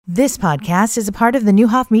This podcast is a part of the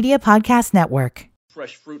Newhoff Media Podcast Network.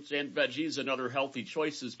 Fresh fruits and veggies and other healthy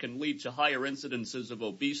choices can lead to higher incidences of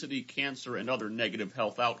obesity, cancer, and other negative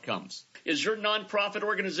health outcomes. Is your nonprofit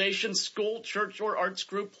organization, school, church, or arts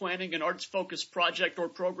group planning an arts-focused project or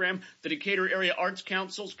program? The Decatur Area Arts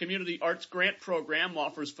Council's Community Arts Grant Program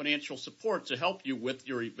offers financial support to help you with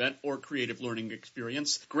your event or creative learning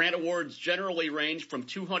experience. Grant awards generally range from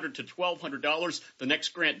 $200 to $1,200. The next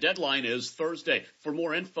grant deadline is Thursday. For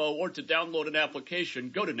more info or to download an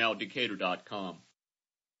application, go to nowdecatur.com.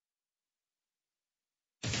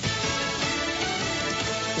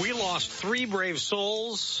 We lost 3 brave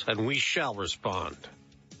souls, and we shall respond.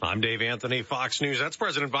 I'm Dave Anthony, Fox News. That's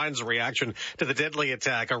President Biden's reaction to the deadly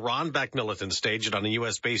attack Iran-backed militants staged on a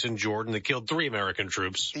U.S. base in Jordan that killed 3 American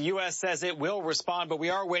troops. The U.S. says it will respond, but we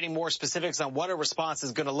are awaiting more specifics on what a response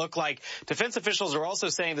is going to look like. Defense officials are also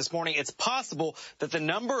saying this morning it's possible that the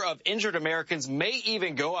number of injured Americans may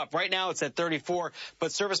even go up. Right now it's at 34,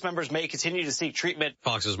 but service members may continue to seek treatment.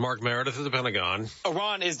 Fox's Mark Meredith at the Pentagon.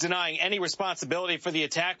 Iran is denying any responsibility for the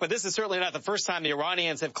attack, but this is certainly not the first time the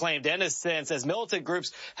Iranians have claimed innocence, as militant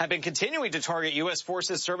groups have been continuing to target U.S.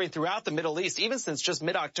 forces serving throughout the Middle East, even since just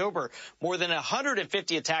mid-October. More than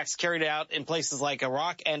 150 attacks carried out in places like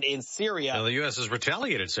Iraq and in Syria. Now, the U.S. has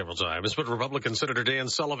retaliated several times, but Republican Senator Dan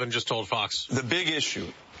Sullivan just told Fox. The big issue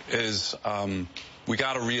is we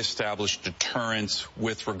got to reestablish deterrence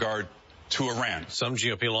with regard to Iran. Some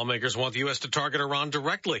GOP lawmakers want the U.S. to target Iran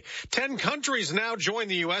directly. 10 countries now join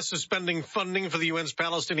the U.S. suspending funding for the UN's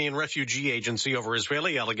Palestinian Refugee Agency over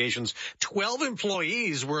Israeli allegations 12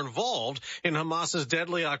 employees were involved in Hamas's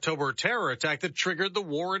deadly October terror attack that triggered the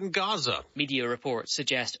war in Gaza. Media reports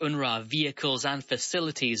suggest UNRWA vehicles and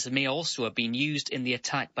facilities may also have been used in the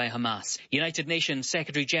attack by Hamas. United Nations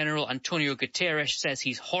Secretary General Antonio Guterres says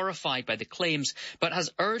he's horrified by the claims, but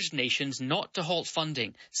has urged nations not to halt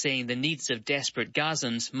funding, saying the needs of desperate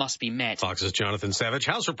Gazans must be met. Fox's Jonathan Savage.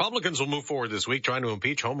 House Republicans will move forward this week trying to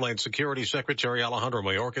impeach Homeland Security Secretary Alejandro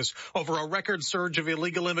Mayorkas over a record surge of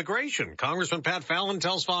illegal immigration. Congressman Pat Fallon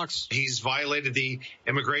tells Fox he's violated the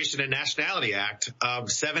Immigration and Nationality Act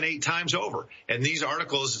 7-8 times over. And these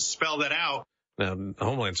articles spell that out. Now,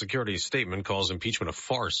 Homeland Security's statement calls impeachment a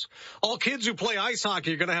farce. All kids who play ice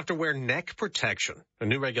hockey are going to have to wear neck protection. A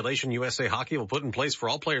new regulation USA Hockey will put in place for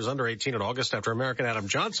all players under 18 in August after American Adam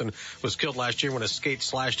Johnson was killed last year when a skate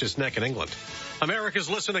slashed his neck in England. America's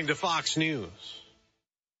listening to Fox News.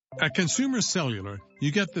 At Consumer Cellular,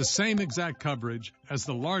 you get the same exact coverage as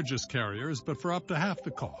the largest carriers, but for up to half the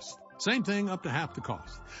cost. Same thing, up to half the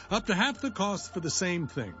cost. Up to half the cost for the same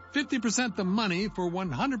thing. 50% the money for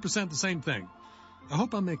 100% the same thing. I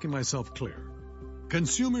hope I'm making myself clear.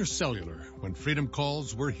 Consumer Cellular. When freedom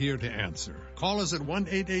calls, we're here to answer. Call us at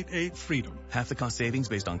 1-888-FREEDOM. Half the cost savings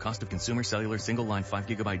based on cost of Consumer Cellular single-line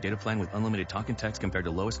 5GB data plan with unlimited talk and text compared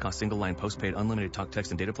to lowest cost single-line postpaid unlimited talk,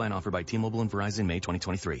 text, and data plan offered by T-Mobile and Verizon May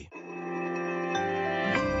 2023.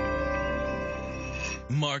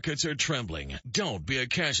 Markets are trembling. Don't be a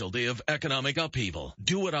casualty of economic upheaval.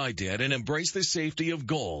 Do what I did and embrace the safety of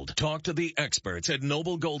gold. Talk to the experts at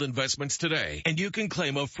Noble Gold Investments today, and you can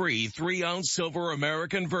claim a free 3-ounce silver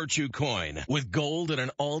American Virtue coin. With gold at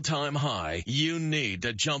an all-time high, you need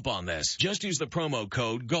to jump on this. Just use the promo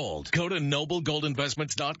code GOLD. Go to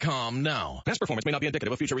noblegoldinvestments.com now. Past performance may not be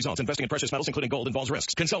indicative of future results. Investing in precious metals, including gold, involves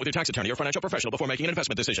risks. Consult with your tax attorney or financial professional before making an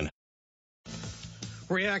investment decision.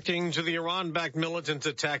 Reacting to the Iran-backed militant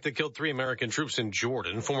attack that killed 3 American troops in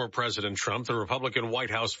Jordan, former President Trump, the Republican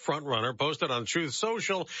White House frontrunner, posted on Truth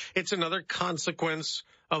Social, it's another consequence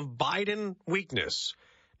of Biden weakness.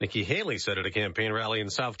 Nikki Haley said at a campaign rally in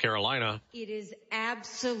South Carolina, it is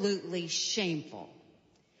absolutely shameful.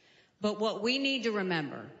 But what we need to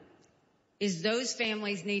remember is those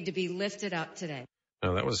families need to be lifted up today.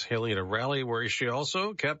 Now, that was Haley at a rally where she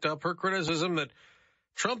also kept up her criticism that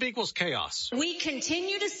Trump equals chaos. We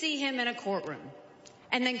continue to see him in a courtroom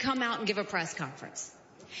and then come out and give a press conference.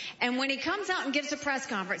 And when he comes out and gives a press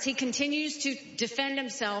conference, he continues to defend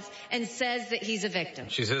himself and says that he's a victim.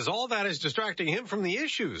 She says all that is distracting him from the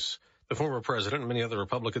issues. The former president and many other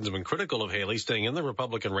Republicans have been critical of Haley staying in the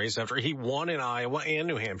Republican race after he won in Iowa and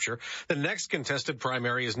New Hampshire. The next contested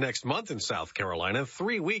primary is next month in South Carolina,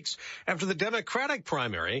 3 weeks after the Democratic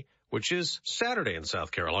primary, which is Saturday in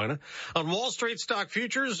South Carolina. On Wall Street, stock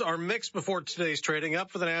futures are mixed before today's trading,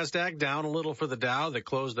 up for the NASDAQ, down a little for the Dow that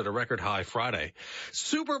closed at a record high Friday.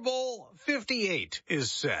 Super Bowl 58 is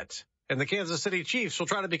set. And the Kansas City Chiefs will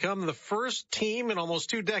try to become the first team in almost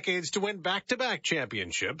 2 decades to win back-to-back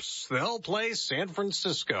championships. They'll play San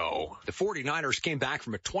Francisco. The 49ers came back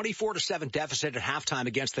from a 24-7 deficit at halftime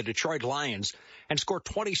against the Detroit Lions and scored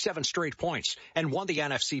 27 straight points and won the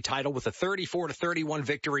NFC title with a 34-31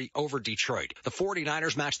 victory over Detroit. The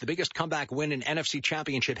 49ers matched the biggest comeback win in NFC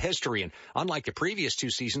championship history, and unlike the previous 2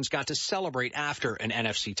 seasons, got to celebrate after an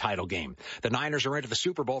NFC title game. The Niners are into the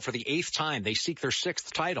Super Bowl for the 8th time. They seek their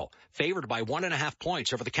 6th title, favored by 1.5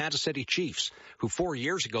 points over the Kansas City Chiefs, who 4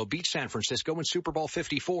 years ago beat San Francisco in Super Bowl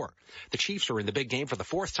 54. The Chiefs are in the big game for the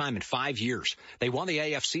 4th time in 5 years. They won the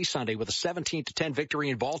AFC Sunday with a 17-10 victory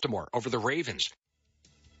in Baltimore over the Ravens.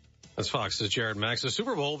 That's Fox's Jared Max. The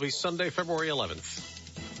Super Bowl will be Sunday, February 11th.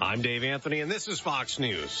 I'm Dave Anthony, and this is Fox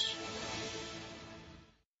News.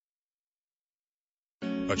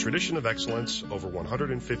 A tradition of excellence over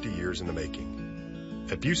 150 years in the making.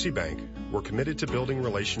 At Busey Bank, we're committed to building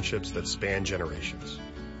relationships that span generations.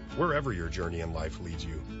 Wherever your journey in life leads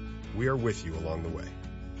you, we are with you along the way,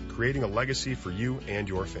 creating a legacy for you and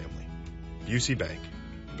your family. Busey Bank,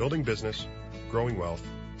 building business, growing wealth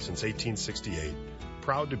since 1868,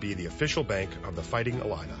 proud to be the official bank of the Fighting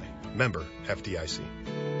Illini. Member FDIC.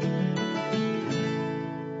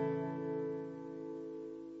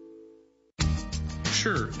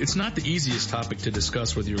 Sure, it's not the easiest topic to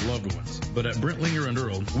discuss with your loved ones, but at Brittlinger &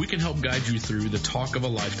 Earl, we can help guide you through the talk of a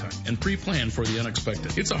lifetime and pre-plan for the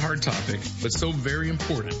unexpected. It's a hard topic, but so very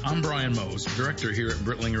important. I'm Brian Mose, director here at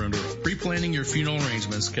Brittlinger & Earl. Pre-planning your funeral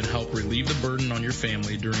arrangements can help relieve the burden on your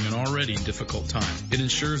family during an already difficult time. It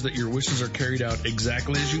ensures that your wishes are carried out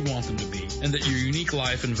exactly as you want them to be, and that your unique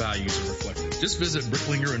life and values are reflected. Just visit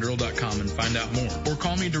BrittlingerandEarl.com and find out more, or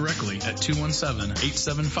call me directly at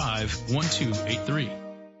 217-875-1283.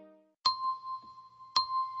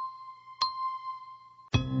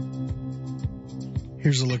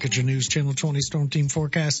 Here's a look at your News Channel 20 Storm Team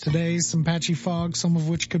forecast today. Some patchy fog, some of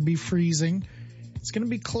which could be freezing. It's going to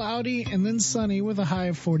be cloudy and then sunny with a high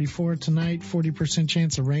of 44 tonight. 40%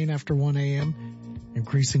 chance of rain after 1 a.m.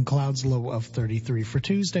 Increasing clouds, low of 33. For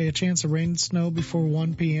Tuesday, a chance of rain and snow before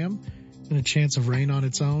 1 p.m. and a chance of rain on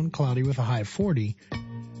its own, cloudy with a high of 40.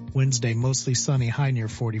 Wednesday, mostly sunny, high near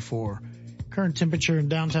 44. Current temperature in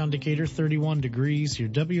downtown Decatur, 31 degrees. Your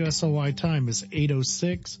WSOI time is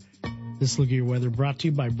 8:06. This look at your weather brought to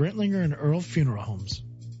you by Brittlinger & Earl Funeral Homes.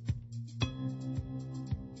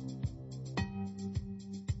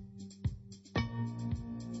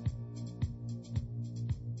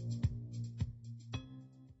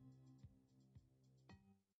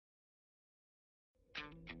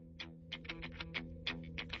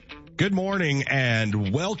 Good morning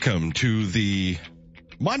and welcome to the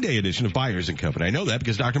Monday edition of Byers and Company. I know that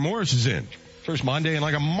because Dr. Morris is in. First Monday in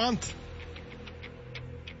like a month.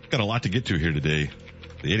 Got a lot to get to here today.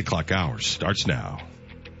 The 8 o'clock hour starts now.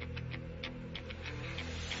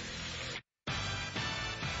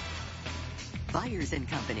 Byers and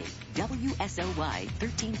Company, WSOY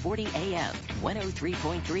 1340 AM,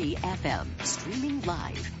 103.3 FM, streaming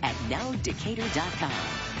live at nowdecatur.com.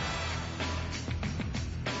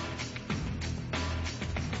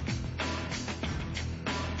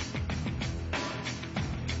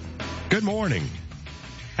 Good morning.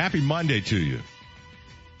 Happy Monday to you.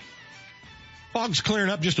 Fog's clearing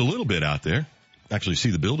up just a little bit out there. Actually see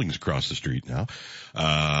the buildings across the street now.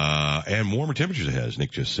 And warmer temperatures ahead, as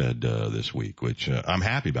Nick just said, this week, which, I'm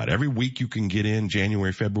happy about. Every week you can get in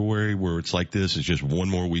January, February where it's like this is just one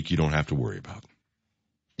more week you don't have to worry about.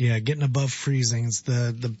 Yeah, getting above freezing is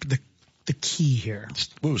the key here.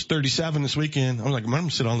 It was 37 this weekend. I was like, I'm going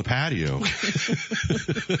to sit on the patio.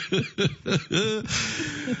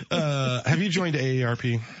 Have you joined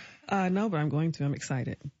AARP? No, but I'm going to. I'm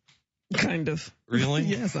excited. Kind of. Really?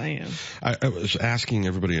 Yes, I am. I was asking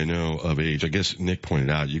everybody I know of age. I guess Nick pointed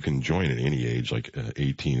out you can join at any age, like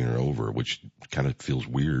 18 or over, which kind of feels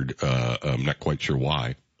weird. I'm not quite sure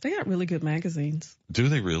why. They got really good magazines. Do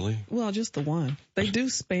they really? Well, just the one. They do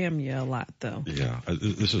spam you a lot, though. Yeah.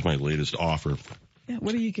 This is my latest offer. Yeah,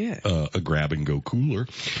 what do you get? A grab-and-go cooler.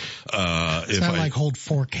 Does that like hold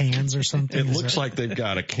 4 cans or something? It looks like they've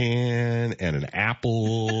got a can and an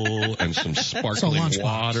apple and some sparkling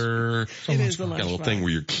water. It is a lunchbox. Got a little thing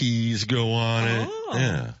where your keys go on it.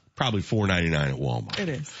 Yeah, probably $4.99 at Walmart. It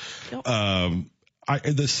is. Yep.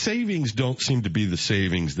 The savings don't seem to be the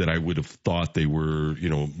savings that I would have thought they were,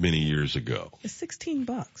 many years ago. It's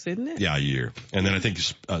 $16, isn't it? Yeah, a year. And then I think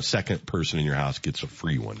a second person in your house gets a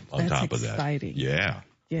free one on top of that. That's exciting. Yeah.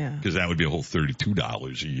 Yeah. Because that would be a whole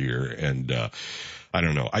 $32 a year. And, I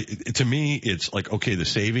don't know. To me, it's like, okay, the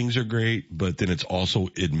savings are great, but then it's also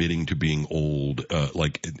admitting to being old,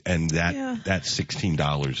 and that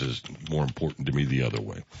 $16 is more important to me the other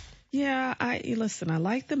way. Yeah, I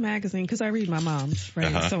like the magazine because I read my mom's, right?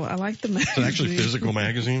 Uh-huh. So I like the magazine. It's actually a physical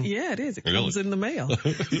magazine? Yeah, it is. It Really? comes in the mail.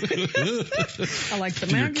 I like the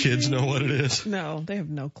Do magazine. your kids know what it is? No, they have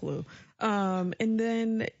no clue. And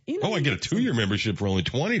then, I get a 2-year membership for only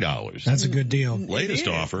 $20. That's a good deal. Latest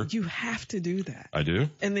offer. You have to do that. I do?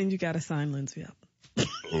 And then you got to sign Lindsay up.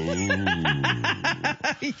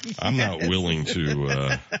 I'm not willing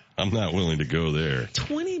to go there.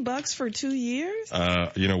 $20 for 2 years?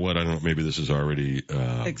 You know what? I don't know. Maybe this is already,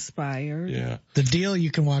 expired. Yeah. The deal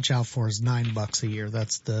you can watch out for is $9 a year.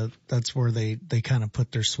 That's where they kind of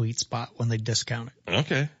put their sweet spot when they discount it.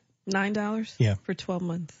 Okay. $9? Yeah. For 12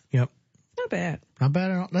 months. Yep. Not bad. Not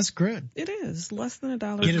bad at all. That's good. It is. Less than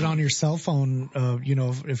 $1. Get it on your cell phone.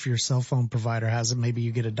 If your cell phone provider has it, maybe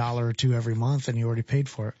you get $1 or $2 every month and you already paid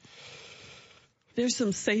for it. There's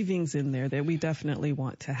some savings in there that we definitely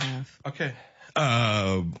want to have. Okay.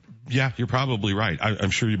 Yeah, you're probably right.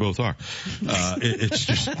 I'm sure you both are. It's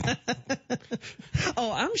just.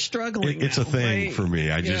 Oh, I'm struggling. It's now, a thing right? for me.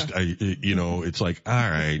 It's like, all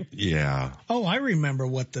right, yeah. Oh, I remember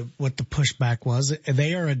what the pushback was.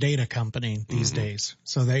 They are a data company these days.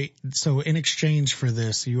 So in exchange for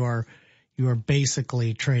this, you are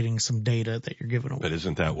basically trading some data that you're giving away. But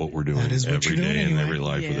isn't that what we're doing That is what every you're doing day in anyway. every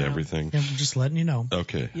life with everything? Yeah, I'm just letting you know.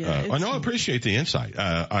 Okay. Yeah, I know. I appreciate the insight.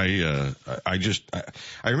 I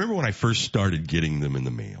remember when I first started getting them in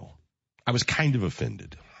the mail, I was kind of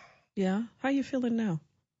offended. Yeah. How you feeling now?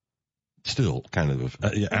 Still kind of,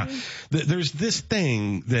 there's this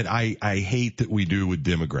thing that I hate that we do with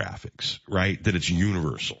demographics, right? That it's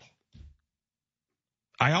universal.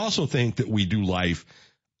 I also think that we do life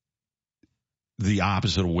the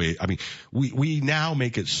opposite way. I mean, we now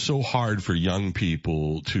make it so hard for young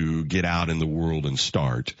people to get out in the world and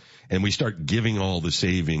start, and we start giving all the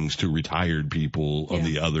savings to retired people on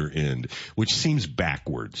the other end, which seems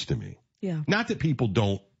backwards to me. Yeah. Not that people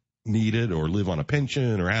don't need it or live on a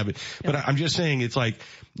pension or have it, but I'm just saying it's like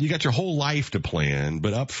you got your whole life to plan,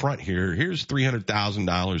 but up front here's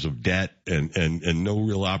 $300,000 of debt and no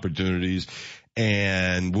real opportunities.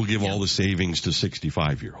 And we'll give all the savings to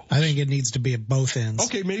 65-year-olds. I think it needs to be at both ends.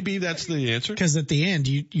 Okay, maybe that's the answer. Because at the end,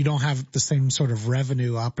 you don't have the same sort of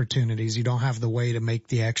revenue opportunities. You don't have the way to make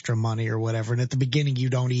the extra money or whatever. And at the beginning, you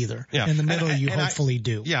don't either. Yeah. In the middle, you hopefully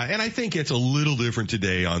do. Yeah, and I think it's a little different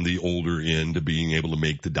today on the older end of being able to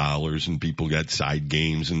make the dollars, and people got side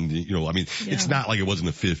games. And, it's not like it was in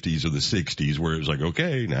the 50s or the 60s where it was like,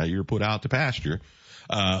 okay, now you're put out to pasture.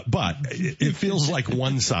 But it feels like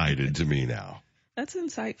one-sided to me now. That's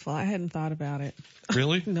insightful. I hadn't thought about it.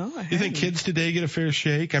 Really? No, I haven't. You think kids today get a fair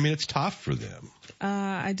shake? I mean, it's tough for them.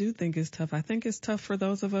 I do think it's tough. I think it's tough for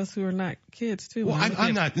those of us who are not kids too. Well,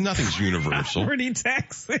 nothing's universal. Property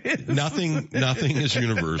taxes. Nothing is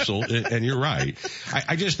universal. And you're right.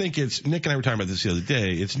 I just think Nick and I were talking about this the other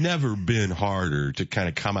day. It's never been harder to kind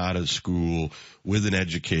of come out of school with an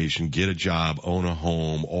education, get a job, own a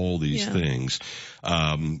home, all these things,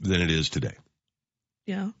 than it is today.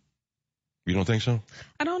 Yeah. You don't think so?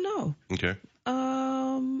 I don't know. Okay.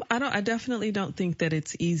 I definitely don't think that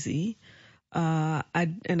it's easy.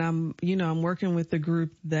 I'm working with the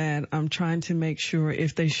group that I'm trying to make sure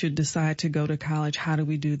if they should decide to go to college, how do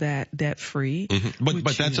we do that debt free? Mm-hmm.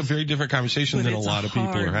 But that's a very different conversation than a lot of people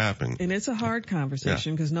are having. And it's a hard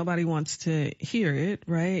conversation because nobody wants to hear it,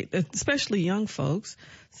 right? Especially young folks.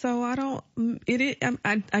 So I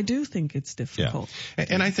do think it's difficult. Yeah.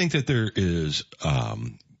 And I think that there is,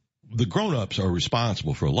 the grown-ups are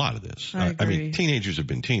responsible for a lot of this. I mean, teenagers have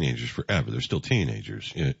been teenagers forever. They're still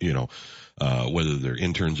teenagers, whether they're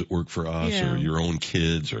interns that work for us or your own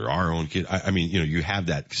kids or our own kid. I mean, you have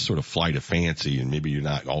that sort of flight of fancy, and maybe you're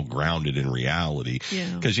not all grounded in reality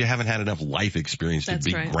because you haven't had enough life experience to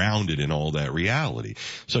be grounded in all that reality.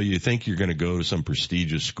 So you think you're going to go to some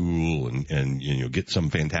prestigious school and get some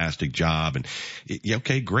fantastic job, and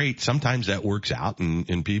okay, great. Sometimes that works out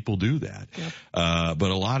and people do that. Yep.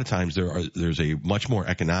 But a lot of times there's a much more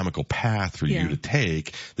economical path for you to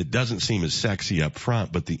take that doesn't seem as sexy up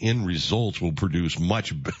front, but the end results will produce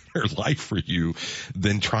much better life for you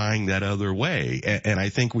than trying that other way. And I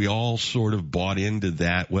think we all sort of bought into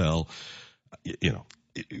that. Well,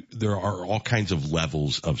 there are all kinds of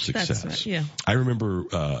levels of success. That's right, yeah. I remember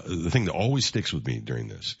the thing that always sticks with me during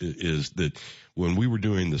this is that when we were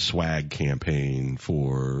doing the swag campaign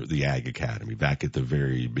for the Ag Academy back at the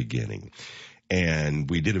very beginning, and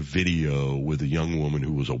we did a video with a young woman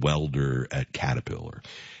who was a welder at Caterpillar.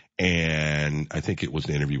 And I think it was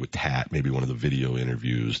an interview with Tat, maybe one of the video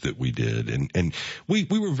interviews that we did. And we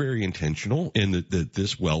were very intentional in that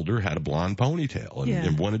this welder had a blonde ponytail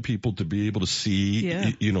and wanted people to be able to see,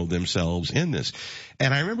 themselves in this.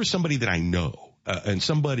 And I remember somebody that I know, and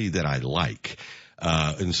somebody that I like,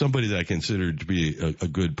 and somebody that I considered to be a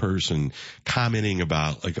good person commenting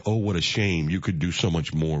about like, oh, what a shame. You could do so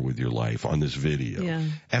much more with your life on this video. Yeah.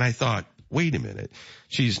 And I thought, wait a minute.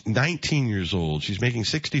 She's 19 years old. She's making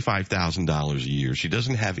 $65,000 a year. She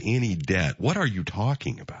doesn't have any debt. What are you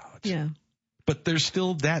talking about? Yeah. But there's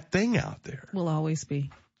still that thing out there. Will always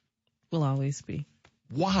be.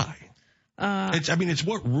 Why? It's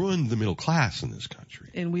what ruined the middle class in this country.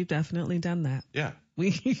 And we've definitely done that. Yeah.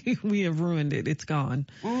 We have ruined it. It's gone.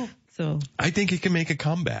 So I think it can make a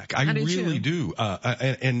comeback. I really do.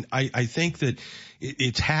 And I think that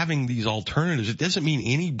it's having these alternatives. It doesn't mean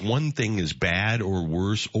any one thing is bad or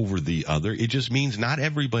worse over the other. It just means not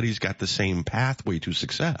everybody's got the same pathway to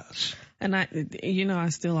success. And I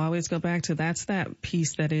still always go back to that's that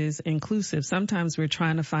piece that is inclusive. Sometimes we're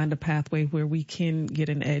trying to find a pathway where we can get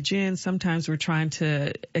an edge in. Sometimes we're trying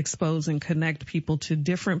to expose and connect people to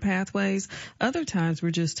different pathways. Other times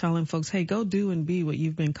we're just telling folks, hey, go do and be what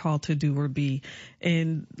you've been called to do or be.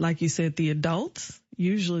 And like you said, the adults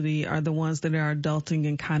usually are the ones that are adulting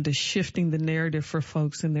and kind of shifting the narrative for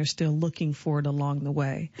folks, and they're still looking for it along the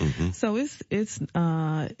way. Mm-hmm. So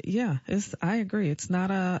I agree. It's not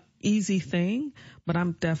a easy thing, but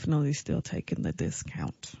I'm definitely still taking the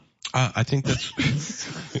discount. I think that's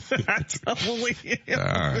I totally am. All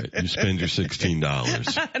right. You spend your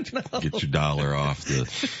 $16. Get your dollar off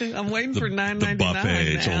I'm waiting for $9.99. The buffet.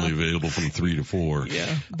 It's only available from 3 to 4.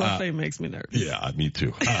 Yeah. Buffet makes me nervous. Yeah, me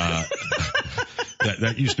too.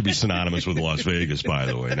 That used to be synonymous with Las Vegas, by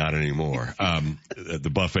the way, not anymore.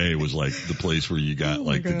 The buffet was like the place where you got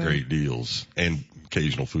the great deals and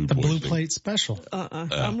occasional food poisoning. The blue plate special.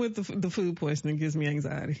 I'm with the food poisoning. Gives me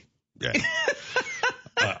anxiety. Yeah.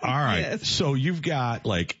 All right. Yes. So you've got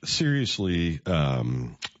seriously,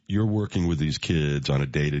 you're working with these kids on a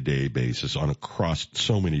day-to-day basis across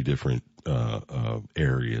so many different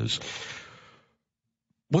areas.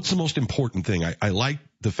 What's the most important thing? I like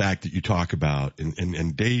the fact that you talk about,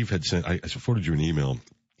 and Dave had sent, I forwarded you an email.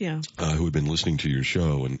 Yeah. Who had been listening to your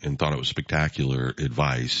show and thought it was spectacular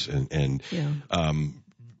advice.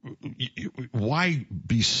 Why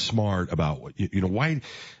be smart about what, why,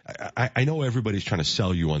 I know everybody's trying to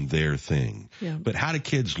sell you on their thing, but how do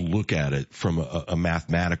kids look at it from a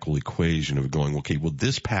mathematical equation of going, okay, well,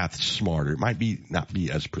 this path's smarter. It might not be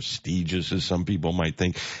as prestigious as some people might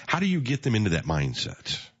think. How do you get them into that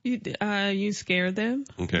mindset? You scare them,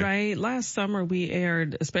 right? Last summer we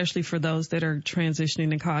aired, especially for those that are transitioning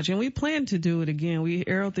to college, and we plan to do it again. We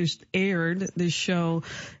aired this show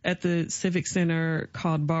at the Civic Center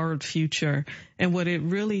called Borrowed Future. And what it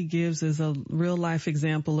really gives is a real life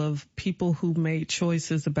example of people who made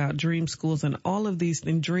choices about dream schools and all of these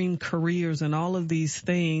and dream careers and all of these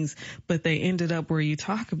things, but they ended up where you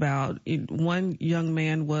talk about one young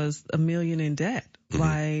man was $1 million in debt.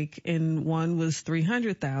 And one was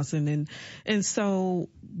 300,000. And so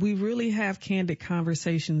we really have candid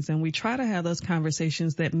conversations, and we try to have those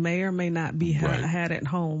conversations that may or may not be had at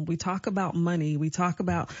home. We talk about money. We talk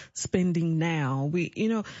about spending now.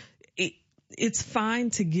 It's fine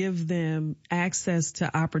to give them access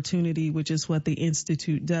to opportunity, which is what the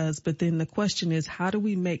Institute does. But then the question is, how do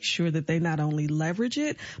we make sure that they not only leverage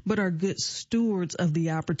it, but are good stewards of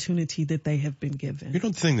the opportunity that they have been given?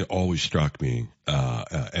 The thing that always struck me,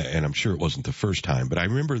 and I'm sure it wasn't the first time, but I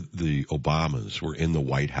remember the Obamas were in the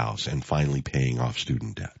White House and finally paying off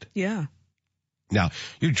student debt. Yeah. Now,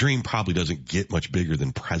 your dream probably doesn't get much bigger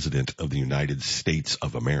than President of the United States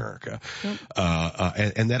of America. Yep.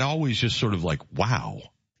 And that always just sort of wow,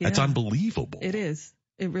 that's unbelievable. It is.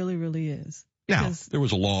 It really, really is. Now, there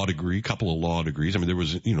was a couple of law degrees. I mean, there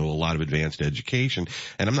was, a lot of advanced education,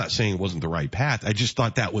 and I'm not saying it wasn't the right path. I just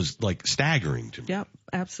thought that was staggering to me. Yep,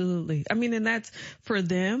 absolutely. I mean, and that's for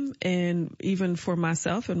them, and even for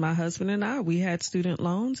myself and my husband and I, we had student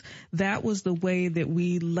loans. That was the way that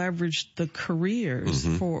we leveraged the careers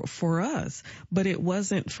for us, but it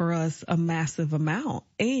wasn't for us a massive amount.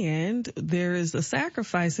 And there is a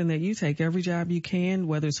sacrifice in that you take every job you can,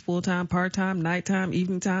 whether it's full-time, part-time, nighttime,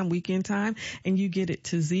 evening time, weekend time, and you get it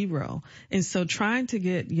to zero. And so trying to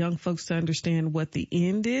get young folks to understand what the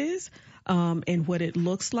end is, and what it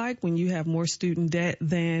looks like when you have more student debt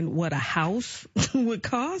than what a house would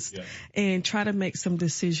cost, and try to make some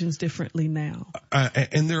decisions differently now.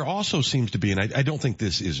 And there also seems to be, and I don't think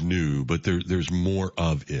this is new, but there's more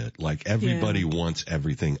of it. Like everybody wants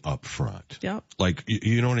everything up front. Yep. Like,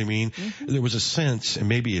 you know what I mean? Mm-hmm. There was a sense, and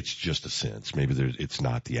maybe it's just a sense, maybe it's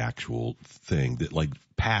not the actual thing, that like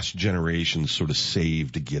past generations sort of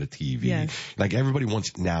saved to get a TV. Yes. Like everybody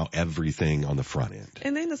wants now everything on the front end.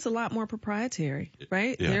 And then it's a lot more proprietary,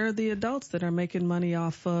 right? Yeah. They're the adults that are making money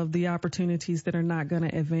off of the opportunities that are not going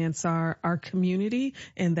to advance our community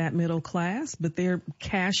and that middle class, but they're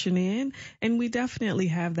cashing in. And we definitely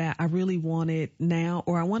have that. I really want it now,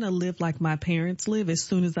 or I want to live like my parents live as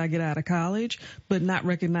soon as I get out of college, but not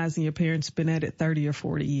recognizing your parents been at it 30 or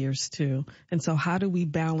 40 years too. And so how do we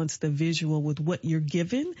balance the visual with what you're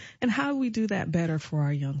given? And how do we do that better for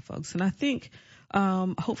our young folks? And I think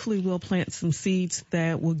hopefully we'll plant some seeds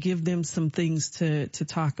that will give them some things to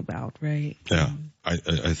talk about, right? Yeah,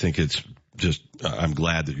 I think it's just, I'm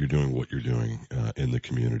glad that you're doing what you're doing in the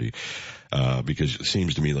community, because it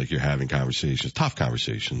seems to me like you're having conversations, tough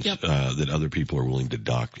conversations, that other people are willing to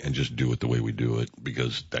duck and just do it the way we do it,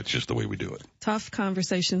 because that's just the way we do it. Tough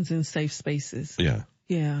conversations in safe spaces. Yeah.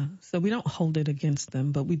 Yeah. So we don't hold it against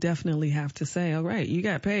them, but we definitely have to say, all right, you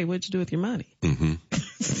got paid. What'd you do with your money? Mm-hmm.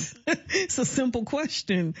 It's a simple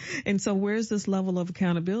question. And so where's this level of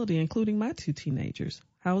accountability, including my 2 teenagers?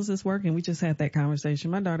 How is this working? We just had that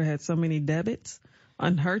conversation. My daughter had so many debits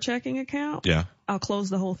on her checking account. Yeah. I'll close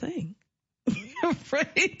the whole thing.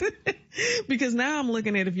 Right? Because now I'm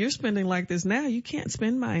looking at, if you're spending like this now, you can't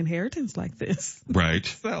spend my inheritance like this. Right.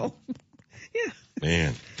 So, yeah.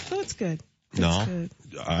 Man. So it's good. No, good.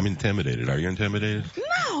 I'm intimidated. Are you intimidated?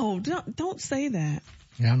 No, don't say that.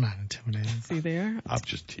 Yeah, I'm not intimidated. See there? I'm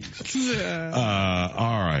just teasing.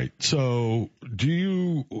 All right. So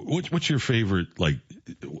what's your favorite, like,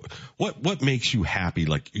 what makes you happy,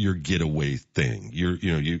 like your getaway thing?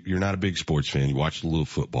 You're not a big sports fan. You watch a little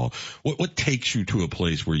football. What takes you to a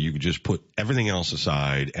place where you can just put everything else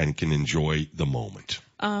aside and can enjoy the moment?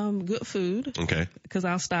 Good food. Okay. Because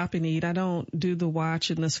I'll stop and eat. I don't do the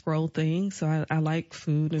watch and the scroll thing. So I like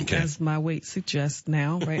food, and as my weight suggests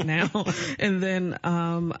right now. And then,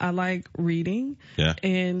 I like reading. Yeah.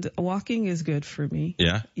 And walking is good for me.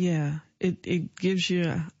 Yeah. Yeah. It gives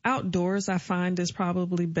you outdoors, I find, is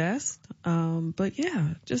probably best. But yeah,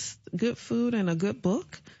 just good food and a good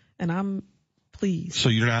book, and I'm pleased. So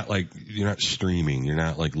you're not streaming. You're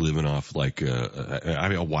not like living off like,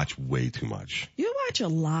 I watch way too much. You watch a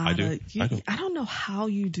lot. I do. I don't know how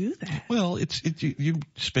you do that. Well, you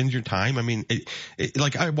spend your time. I mean,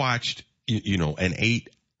 like I watched, an 8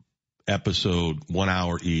 episode, 1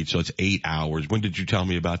 hour each. So it's 8 hours. When did you tell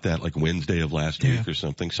me about that? Like Wednesday of last week or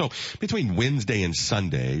something. So between Wednesday and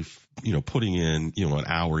Sunday, putting in, an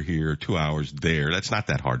hour here, 2 hours there, that's not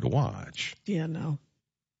that hard to watch. Yeah, no.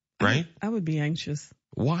 Right? I would be anxious.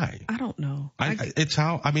 Why? I don't know. I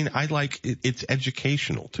like it. It's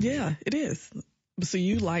educational to me. Yeah, it is. So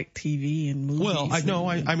you like TV and movies? Well,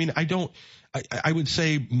 I would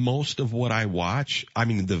say most of what I watch,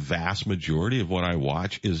 the vast majority of what I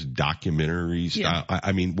watch is documentaries. Yeah.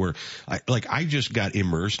 I just got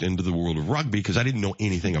immersed into the world of rugby because I didn't know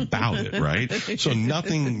anything about it, right? So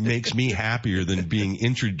nothing makes me happier than being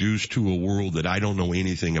introduced to a world that I don't know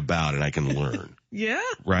anything about and I can learn. Yeah.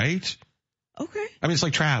 Right? Okay. It's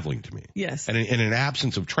like traveling to me. Yes. And in an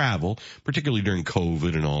absence of travel, particularly during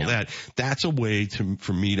COVID and all that, that's a way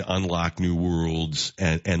for me to unlock new worlds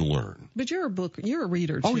and learn. But you're a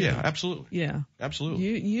reader too. Oh yeah, absolutely. Yeah.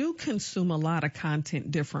 Absolutely. You consume a lot of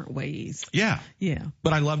content different ways. Yeah. Yeah.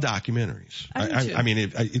 But I love documentaries.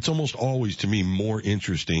 It's almost always to me more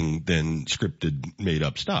interesting than scripted, made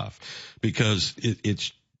up stuff because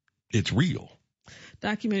it's real.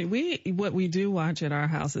 What we do watch at our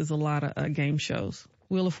house is a lot of game shows.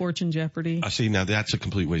 Wheel of Fortune, Jeopardy. See, now that's a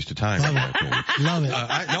complete waste of time. Love it.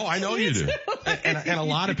 I know you do. And a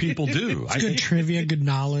lot of people do. It's good trivia, good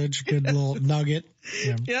knowledge, good little nugget.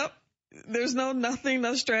 Yeah. Yep. There's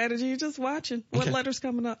no strategy, just watching. What letter's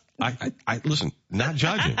coming up? I listen, not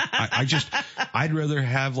judging. I'd rather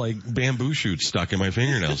have like bamboo shoots stuck in my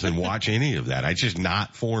fingernails than watch any of that. It's just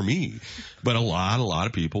not for me. But a lot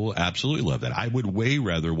of people absolutely love that. I would way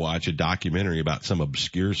rather watch a documentary about some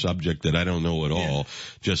obscure subject that I don't know at all,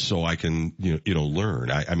 just so I can,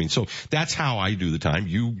 learn. So that's how I do the time.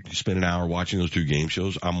 You spend an hour watching those 2 game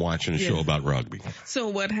shows. I'm watching a show about rugby. So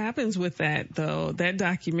what happens with that though, that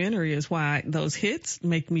documentary is why those hits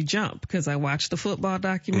make me jump, because I watched the football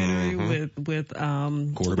documentary with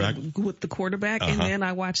quarterback, with the quarterback. And then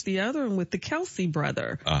I watched the other one with the Kelsey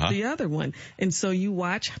brother, the other one. And so you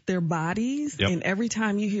watch their bodies, and every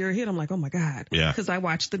time you hear a hit, I'm like, oh my God. Yeah. Because I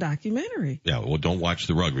watched the documentary. Yeah, well, don't watch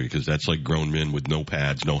the rugby because that's like grown men with no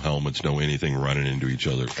pads, no helmets, no anything running into each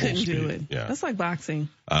other. Couldn't do it. Yeah. That's like boxing.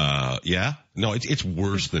 Yeah. No, it's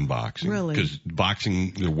worse than boxing. Really? Because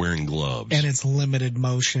boxing, they're wearing gloves. And it's limited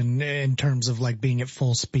motion in terms of like being at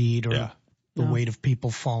full speed or the weight of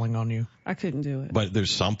people falling on you. I couldn't do it. But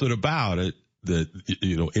there's something about it that,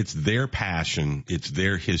 it's their passion. It's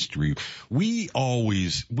their history. We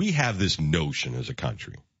have this notion as a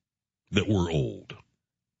country that we're old.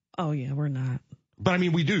 Oh, yeah, we're not. But I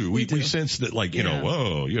mean, we do. We sense that, like,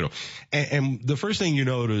 and the first thing you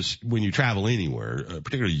notice when you travel anywhere,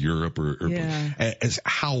 particularly Europe is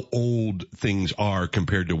how old things are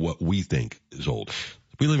compared to what we think is old.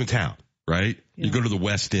 We live in town, right? Yeah. You go to the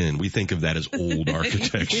West End, we think of that as old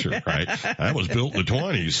architecture, right? That was built in the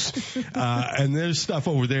 20s. And there's stuff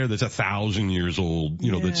over there that's 1,000 years old,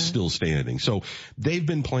 that's still standing. So they've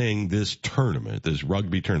been playing this tournament, this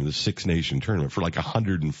rugby tournament, this Six Nation tournament for like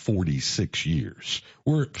 146 years.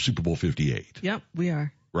 We're at Super Bowl 58. Yep, we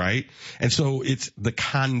are. Right? And so it's the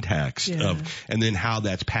context of, and then how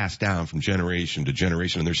that's passed down from generation to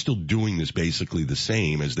generation. And they're still doing this basically the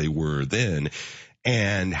same as they were then.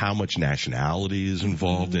 And how much nationality is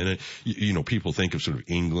involved in it. People think of sort of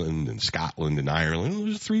England and Scotland and Ireland.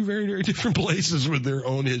 There's three very, very different places with their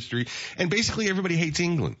own history. And basically everybody hates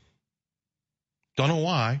England. Don't know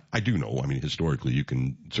why. I do know. I mean, historically, you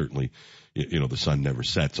can certainly, the sun never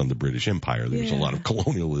sets on the British Empire. There's a lot of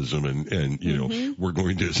colonialism and we're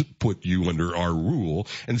going to put you under our rule.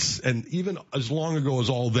 And even as long ago as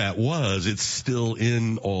all that was, it's still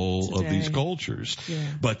in all of these cultures. Yeah.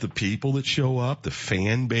 But the people that show up, the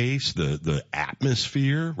fan base, the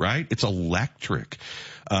atmosphere, right? It's electric.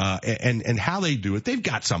 And how they do it, they've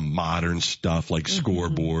got some modern stuff like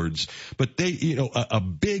scoreboards, but they, a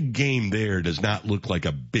big game there does not look like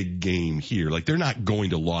a big game here. Like they're not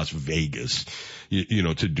going to Las Vegas,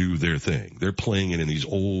 to do their thing. They're playing it in these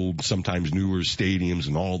old, sometimes newer stadiums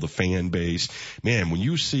and all the fan base. Man,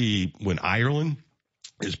 when Ireland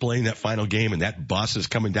is playing that final game and that bus is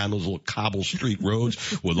coming down those little cobble street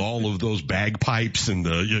roads with all of those bagpipes and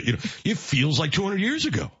it feels like 200 years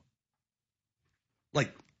ago.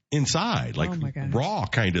 Like inside, like raw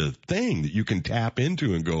kind of thing that you can tap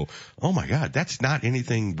into and go, oh my God, that's not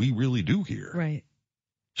anything we really do here. Right.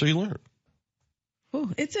 So you learn. Oh,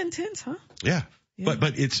 it's intense, huh? Yeah.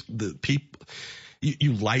 But it's the people,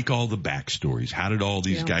 you like all the backstories. How did all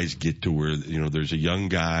these guys get to where, there's a young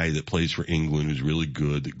guy that plays for England who's really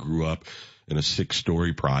good that grew up in a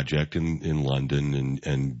 6-story project in London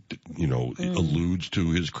and alludes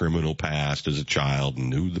to his criminal past as a child and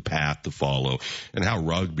knew the path to follow and how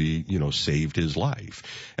rugby, saved his life.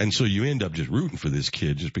 And so you end up just rooting for this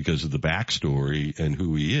kid just because of the backstory and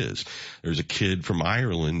who he is. There's a kid from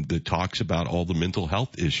Ireland that talks about all the mental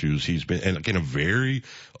health issues he's been, and in a very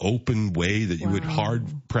open way that you would hard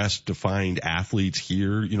pressed to find athletes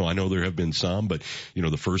here. I know there have been some, but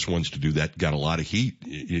the first ones to do that got a lot of heat,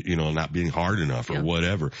 not being hard enough or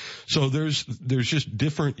whatever. So there's just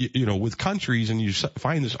different, with countries, and you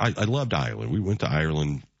find this. I loved Ireland. We went to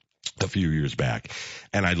Ireland a few years back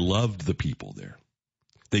and I loved the people there.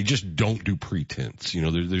 They just don't do pretense.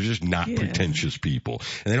 They're just not pretentious people,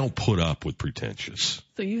 and they don't put up with pretentious.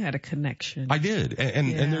 So you had a connection. I did.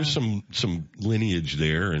 And there's some lineage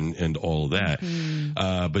there and all of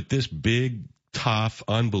that. But this big, tough,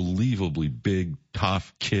 unbelievably big,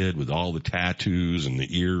 tough kid with all the tattoos and the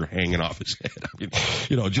ear hanging off his head. I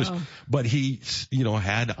mean, but he,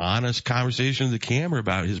 had honest conversation with the camera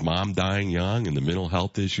about his mom dying young and the mental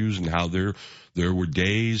health issues and how there were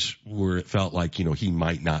days where it felt like, he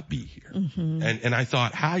might not be here. And I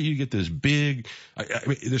thought, how you get this big, I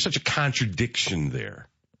mean, there's such a contradiction there.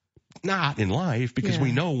 Not in life, because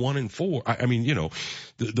we know 1 in 4. I mean,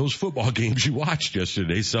 those football games you watched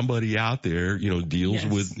yesterday, somebody out there, deals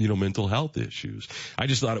with, mental health issues. I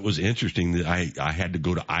just thought it was interesting that I had to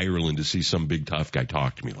go to Ireland to see some big tough guy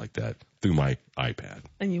talk to me like that through my iPad.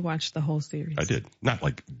 And you watched the whole series? I did. Not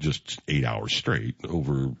like just 8 hours straight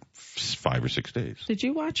over 5 or 6 days. Did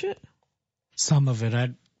you watch it? Some of it. I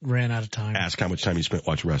ran out of time. Ask how much time you spent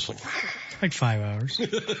watching wrestling. Like 5 hours.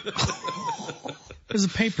 It was a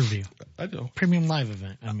pay-per-view. I know. Premium live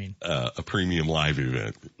event, I mean. A premium live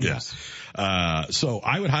event. Yes. So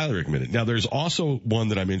I would highly recommend it. Now there's also one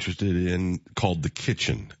that I'm interested in called The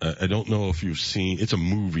Kitchen. I don't know if you've seen, it's a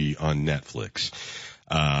movie on Netflix.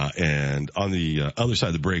 And on the other side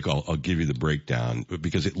of the break, I'll give you the breakdown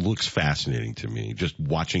because it looks fascinating to me. Just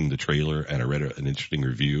watching the trailer, and I read an interesting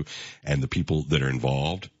review, and the people that are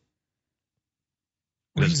involved.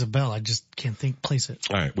 Rings a bell. I just can't place it.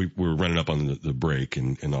 All right, we're running up on the break,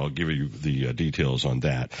 and I'll give you the details on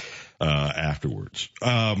that afterwards.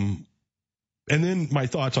 And then my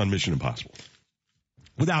thoughts on Mission Impossible,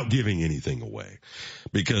 without giving anything away,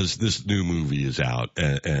 because this new movie is out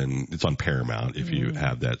and it's on Paramount if you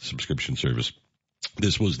have that subscription service.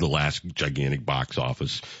 This was the last gigantic box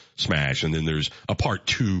office smash, and then there's a part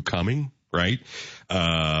 2 coming, right?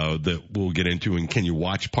 That we'll get into. And can you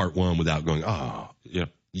watch part 1 without going, yeah,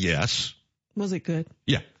 yes. Was it good?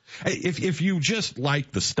 Yeah. If you just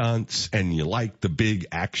like the stunts and you like the big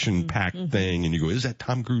action-packed thing and you go, is that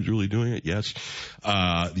Tom Cruise really doing it? Yes.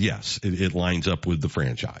 Yes, it lines up with the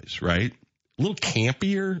franchise, right? A little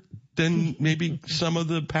campier than maybe some of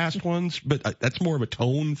the past ones, but that's more of a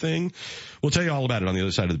tone thing. We'll tell you all about it on the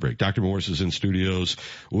other side of the break. Dr. Morris is in studios.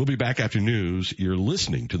 We'll be back after news. You're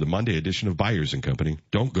listening to the Monday edition of Byers and Company.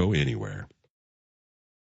 Don't go anywhere.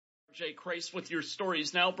 Jay Crace with your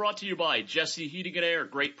stories now, brought to you by Jesse Heating and Air.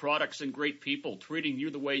 Great products and great people, treating you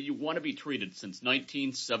the way you want to be treated since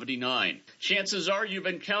 1979. Chances are you've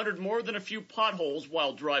encountered more than a few potholes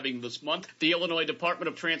while driving this month. The Illinois Department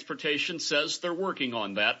of Transportation says they're working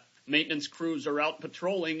on that. Maintenance crews are out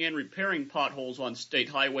patrolling and repairing potholes on state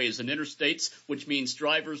highways and interstates, which means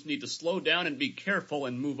drivers need to slow down and be careful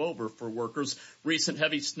and move over for workers. Recent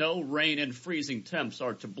heavy snow, rain, and freezing temps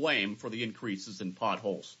are to blame for the increases in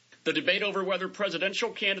potholes. The debate over whether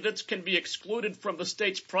presidential candidates can be excluded from the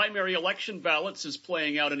state's primary election ballots is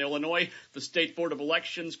playing out in Illinois. The State Board of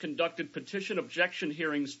Elections conducted petition objection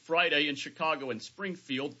hearings Friday in Chicago and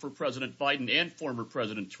Springfield for President Biden and former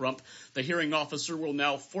President Trump. The hearing officer will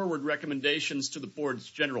now forward recommendations to the board's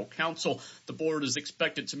general counsel. The board is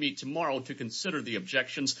expected to meet tomorrow to consider the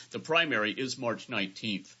objections. The primary is March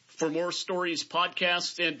 19th. For more stories,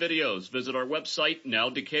 podcasts, and videos, visit our website,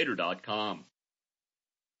 nowdecatur.com.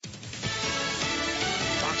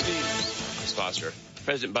 Fox News sponsor.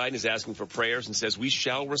 President Biden is asking for prayers and says we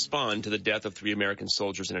shall respond to the death of 3 American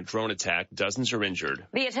soldiers in a drone attack. Dozens are injured.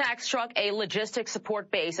 The attack struck a logistics support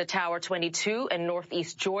base at Tower 22 in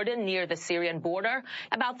northeast Jordan near the Syrian border.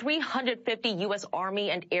 About 350 U.S. Army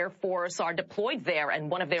and Air Force are deployed there, and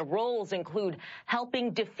one of their roles include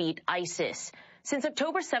helping defeat ISIS. Since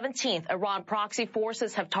October 17th, Iran proxy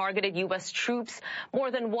forces have targeted U.S. troops more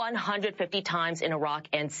than 150 times in Iraq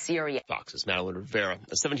and Syria. Fox's Madeline Rivera,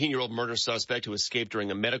 a 17-year-old murder suspect who escaped during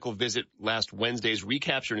a medical visit last Wednesday, is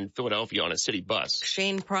recaptured in Philadelphia on a city bus.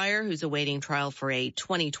 Shane Pryor, who's awaiting trial for a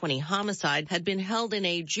 2020 homicide, had been held in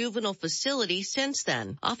a juvenile facility since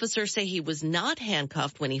then. Officers say he was not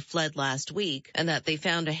handcuffed when he fled last week, and that they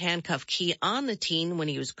found a handcuff key on the teen when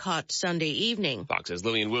he was caught Sunday evening. Fox's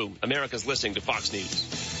Lillian Wu. America's listening to Fox News.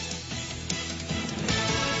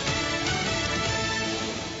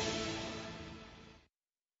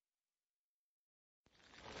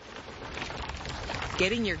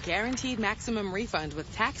 Getting your guaranteed maximum refund with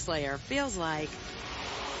TaxSlayer feels like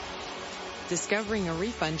discovering a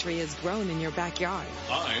refund tree has grown in your backyard.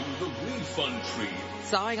 I'm the refund tree.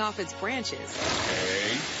 Sawing off its branches.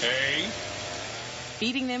 Hey.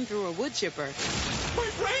 Feeding them through a wood chipper. My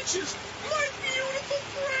branches! My beautiful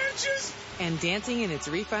branches! And dancing in its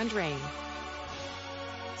refund rain.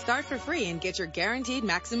 Start for free and get your guaranteed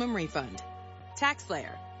maximum refund. TaxSlayer.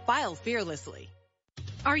 File fearlessly.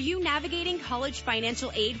 Are you navigating college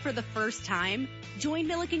financial aid for the first time? Join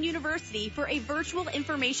Millikan University for a virtual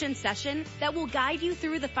information session that will guide you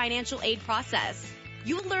through the financial aid process.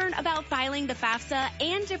 You'll learn about filing the FAFSA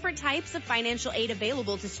and different types of financial aid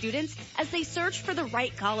available to students as they search for the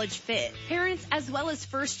right college fit. Parents as well as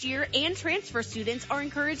first-year and transfer students are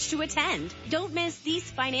encouraged to attend. Don't miss these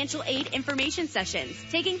financial aid information sessions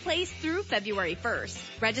taking place through February 1st.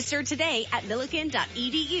 Register today at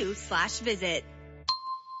millikan.edu/visit.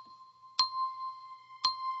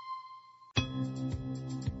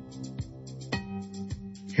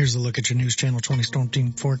 Here's a look at your News Channel 20 Storm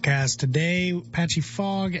Team forecast. Today, patchy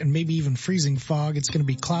fog and maybe even freezing fog. It's going to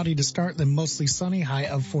be cloudy to start, then mostly sunny, high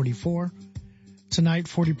of 44. Tonight,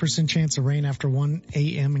 40% chance of rain after 1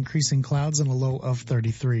 a.m., increasing clouds and a low of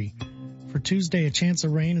 33. For Tuesday, a chance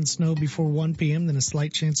of rain and snow before 1 p.m., then a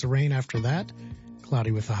slight chance of rain after that.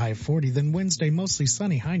 Cloudy with a high of 40. Then Wednesday, mostly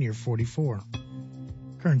sunny, high near 44.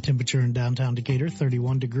 Current temperature in downtown Decatur,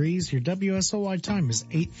 31 degrees. Your WSOY time is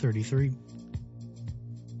 8:33.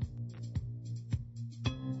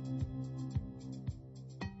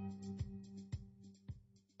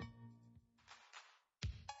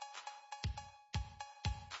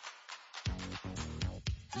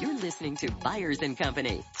 You're listening to Byers and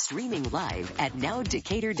Company, streaming live at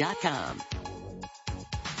nowdecatur.com.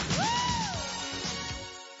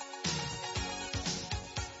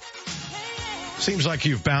 Seems like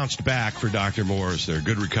you've bounced back for Dr. Morris there.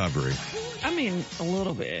 Good recovery. I mean, a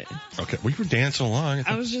little bit. Okay, we were dancing along.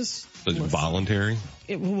 I was just voluntary.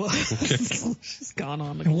 It was. Okay. She's gone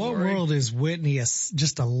on the In glory. what world is Whitney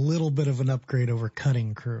just a little bit of an upgrade over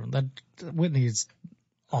Cutting Crew? That Whitney is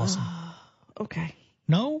awesome. Okay.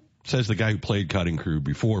 No? Says the guy who played Cutting Crew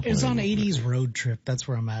before. It was on 80s Road Trip. That's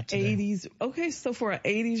where I'm at today. 80s. Okay, so for an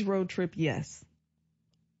 80s road trip, yes.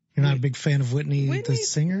 You're not a big fan of Whitney, the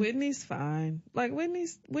singer? Whitney's fine. Like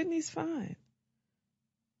Whitney's fine.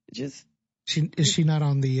 Just. Is she not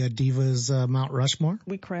on the Divas Mount Rushmore?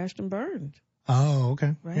 We crashed and burned. Oh,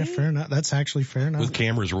 okay. Right? Yeah, fair enough. That's actually fair enough. With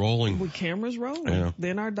cameras rolling. Yeah.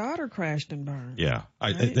 Then our daughter crashed and burned. Yeah.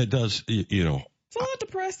 Right? That does, you know. It's a little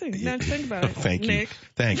depressing. Now think about it. Thank Nick. you.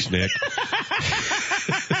 Thanks, Nick.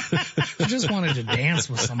 I just wanted to dance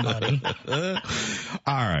with somebody. All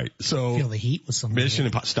right. So feel the heat with somebody.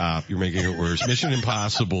 Stop. You're making it worse. Mission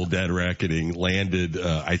Impossible Dead Reckoning landed,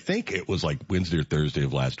 I think it was like Wednesday or Thursday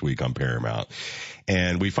of last week on Paramount.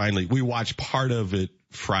 And we watched part of it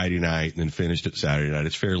Friday night and then finished it Saturday night.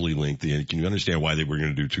 It's fairly lengthy. And can you understand why they were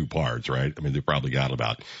going to do 2 parts, right? I mean, they probably got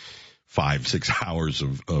about 5-6 hours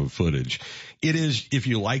of footage. It is, if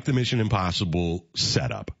you like the Mission Impossible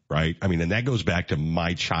setup, right? I mean, and that goes back to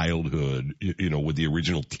my childhood, you know, with the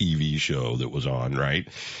original TV show that was on, right?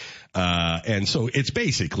 And so it's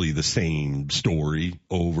basically the same story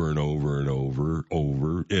over and over and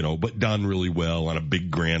over, you know, but done really well on a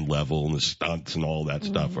big grand level, and the stunts and all that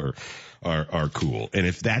stuff are cool. And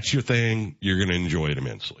if that's your thing, you're going to enjoy it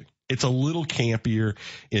immensely. It's a little campier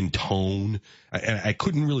in tone, and I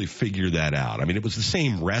couldn't really figure that out. I mean, it was the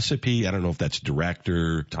same recipe. I don't know if that's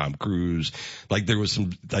director, Tom Cruise. Like, there was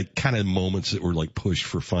some, like, kind of moments that were, like, pushed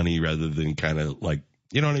for funny rather than kind of, like,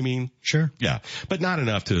 you know what I mean? Sure. Yeah. But not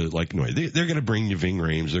enough to, like, annoy. They're going to bring you Ving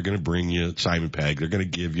Rhames. They're going to bring you Simon Pegg. They're going to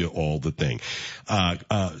give you all the thing.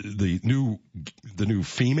 The new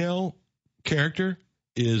female character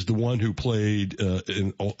is the one who played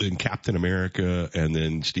in Captain America, and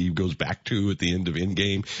then Steve goes back to at the end of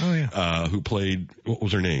Endgame. Oh yeah. Who played, what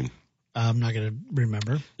was her name? I'm not going to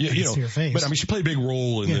remember. Yeah, you know, see her face. but I mean, she played a big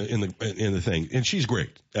role in the thing, and she's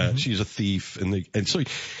great. She's a thief, and so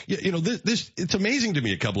you know, this it's amazing to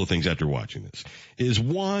me. A couple of things after watching this is,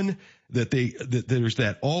 one, that there's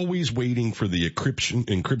that always waiting for the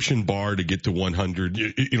encryption bar to get to 100.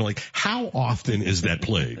 You know, like, how often is that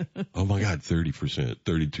played? Oh my God, 30%,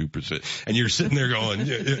 32%, and you're sitting there going,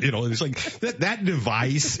 you know, it's like that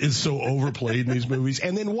device is so overplayed in these movies.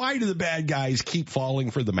 And then why do the bad guys keep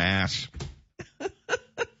falling for the mask?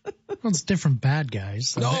 Well, it's different bad guys.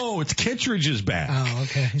 So no, it's Kittredge's back. Oh,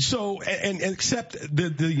 okay. So, and except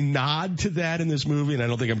the nod to that in this movie, and I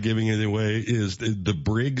don't think I'm giving it away, is the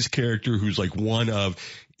Briggs character, who's like one of,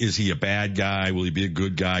 is he a bad guy? Will he be a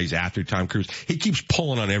good guy? He's after Tom Cruise. He keeps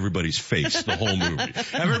pulling on everybody's face the whole movie.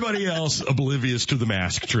 Everybody else oblivious to the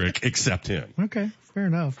mask trick except him. Okay, fair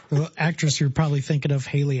enough. The actress you're probably thinking of,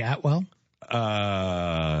 Haley Atwell?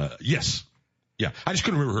 Yes. Yeah, I just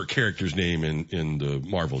couldn't remember her character's name in the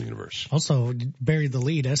Marvel universe. Also, buried the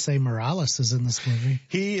lead. S.A. Morales is in this movie.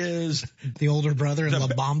 He is the older brother in La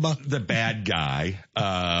Bamba. The bad guy.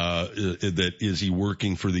 That is he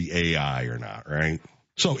working for the AI or not? Right.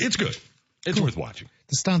 So it's good. It's worth watching.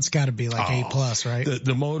 The stunt's got to be like A+, right?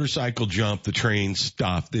 The motorcycle jump, the train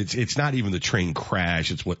stuff. It's not even the train crash.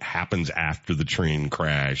 It's what happens after the train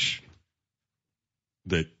crash.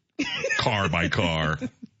 That car by car.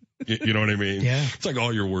 You know what I mean? Yeah. It's like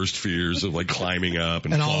all your worst fears of like climbing up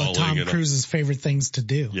and falling. All of Tom Cruise's favorite things to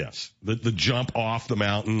do. Yes. The jump off the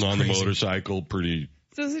mountain on the motorcycle, pretty.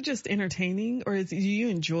 So is it just entertaining, or do you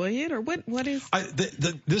enjoy it, or what is?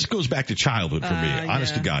 This goes back to childhood for me,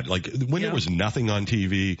 honest to God. Like, when there was nothing on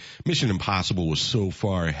TV, Mission Impossible was so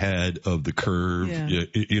far ahead of the curve. Yeah.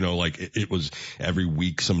 You know, like it was every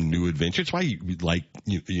week some new adventure. It's why you like,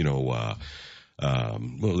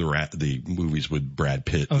 the movies with Brad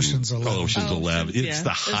Pitt. Ocean's 11. Ocean's 11. It's the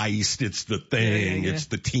heist. It's the thing. It's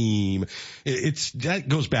the team. That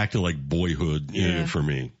goes back to like boyhood for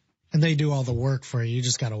me. And they do all the work for you. You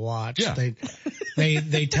just got to watch. Yeah.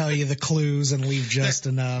 They tell you the clues and leave just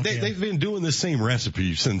enough. They've been doing the same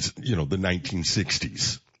recipe since, the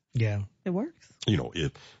 1960s. Yeah. It works.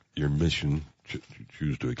 If your mission, you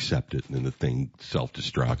choose to accept it, and then the thing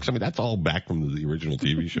self-destructs. I mean, that's all back from the original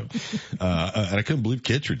TV show. And I couldn't believe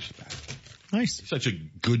Kittredge. Nice. Such a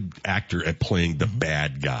good actor at playing the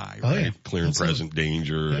bad guy, right? Yeah. Clear and Present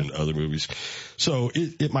Danger and other movies. So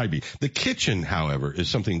it might be. The Kitchen, however, is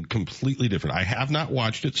something completely different. I have not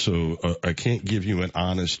watched it, so I can't give you an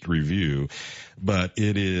honest review, but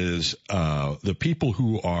it is, the people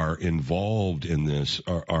who are involved in this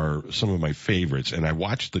are some of my favorites, and I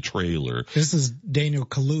watched the trailer. This is Daniel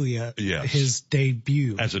Kaluuya, his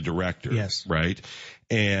debut. As a director. Yes. Right?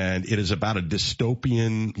 And it is about a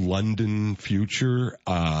dystopian London future.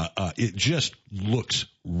 It just looks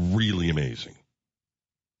really amazing.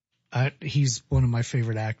 He's one of my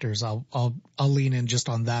favorite actors. I'll lean in just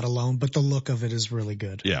on that alone, but the look of it is really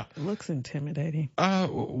good. Yeah. It looks intimidating.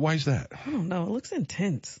 Why is that? I don't know. It looks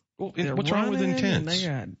intense. Well, what's wrong with intense?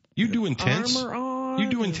 You do intense? Armor on. You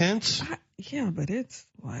do intense? Yeah, but it's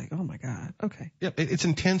like, oh my God. Okay. Yeah, it's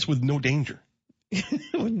intense with no danger.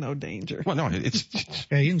 With no danger. Well, no, it's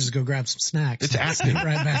yeah, you can just go grab some snacks. It's acting.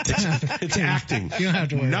 Right back down. It's acting. You don't have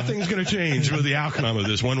to worry. Nothing's going to change with the outcome of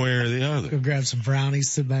this one way or the other. Go grab some brownies,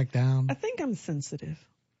 sit back down. I think I'm sensitive.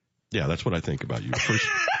 Yeah, that's what I think about you. First,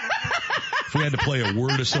 if we had to play a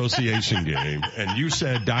word association game and you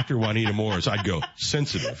said Dr. Juanita Morris, I'd go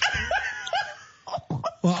sensitive.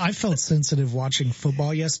 Well, I felt sensitive watching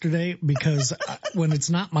football yesterday because when it's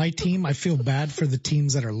not my team, I feel bad for the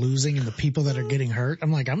teams that are losing and the people that are getting hurt.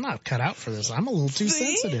 I'm like, I'm not cut out for this. I'm a little too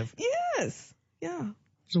sensitive. Yes. Yeah.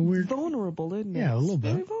 It's a weird. Vulnerable, isn't it? Yeah, a little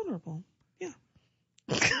bit. Very vulnerable. Yeah.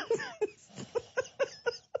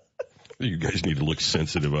 You guys need to look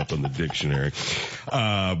sensitive up on the dictionary.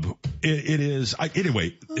 It is,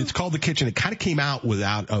 anyway, it's called The Kitchen. It kind of came out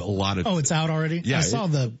without a lot of. Oh, it's out already? Yeah. I saw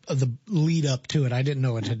the lead up to it. I didn't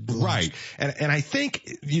know it had launched. Right. And I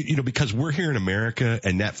think, because we're here in America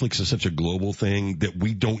and Netflix is such a global thing that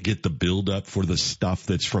we don't get the build up for the stuff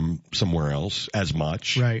that's from somewhere else as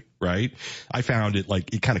much. Right. Right. I found it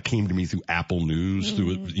it kind of came to me through Apple News,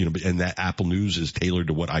 and that Apple News is tailored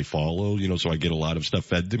to what I follow, so I get a lot of stuff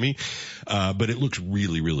fed to me. But it looks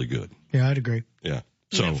really, really good. Yeah, I'd agree. Yeah.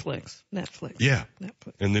 So Netflix. Yeah.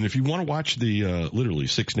 Netflix. And then if you want to watch the, literally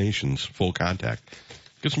Six Nations Full Contact,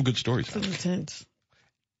 get some good stories. It's intense.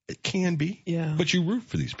 It can be. Yeah. But you root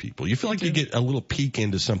for these people. You feel like you get a little peek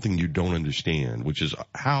into something you don't understand, which is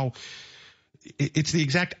how it's the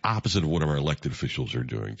exact opposite of what our elected officials are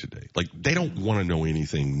doing today. Like, they don't want to know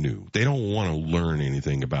anything new. They don't want to learn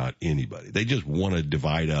anything about anybody. They just want to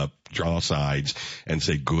divide up, draw sides, and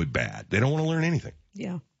say good, bad. They don't want to learn anything.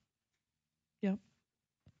 Yeah. Yep.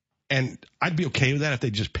 And I'd be okay with that if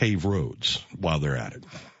they just pave roads while they're at it.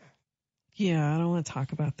 Yeah, I don't want to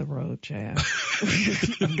talk about the road, Chad.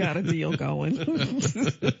 I've got a deal going.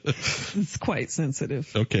 It's quite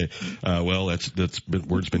sensitive. Okay. Well,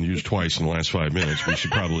 word's been used twice in the last 5 minutes. We should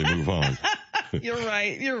probably move on. You're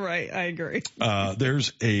right. I agree.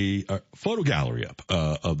 There's a photo gallery up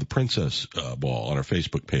of the Princess Ball on our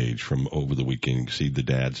Facebook page from over the weekend. You can see the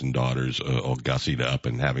dads and daughters all gussied up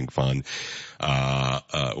and having fun.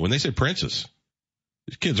 When they say princess,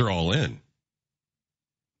 these kids are all in.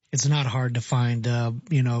 It's not hard to find,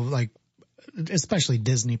 especially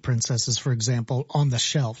Disney princesses, for example, on the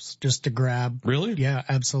shelves just to grab. Really? Yeah,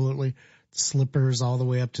 absolutely. Slippers all the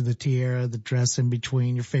way up to the tiara, the dress in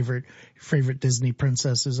between. Your favorite Disney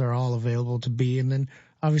princesses are all available to be. And then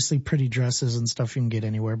obviously pretty dresses and stuff you can get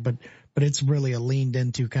anywhere, but it's really a leaned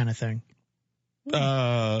into kind of thing.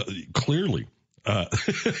 Clearly.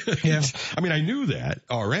 Yeah. I mean, I knew that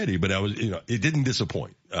already, but it didn't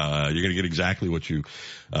disappoint. You're going to get exactly what you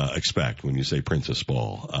expect when you say Princess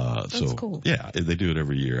Ball. That's cool. Yeah, they do it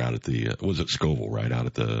every year out at the, was it Scoville, right? Out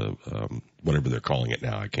at the, whatever they're calling it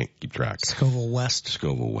now. I can't keep track. Scoville West,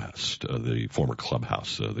 the former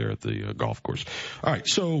clubhouse there at the golf course. All right.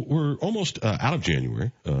 So we're almost out of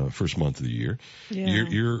January, first month of the year. Yeah.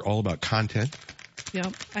 You're all about content.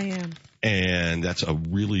 Yep, I am. And that's a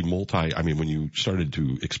really when you started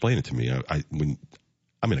to explain it to me, when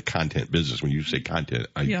I'm in a content business, when you say content,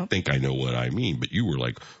 I think I know what I mean, but you were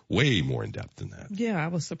like way more in depth than that. Yeah, I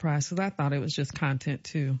was surprised because I thought it was just content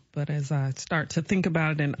too. But as I start to think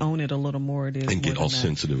about it and own it a little more, it is. And get all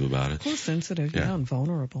sensitive about it. Well, sensitive, yeah, and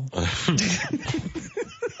vulnerable.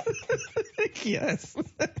 Yes.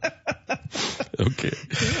 Okay.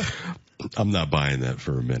 Yeah. I'm not buying that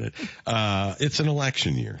for a minute. It's an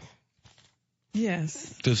election year.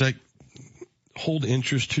 Yes. Does that hold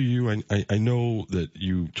interest to you? I know that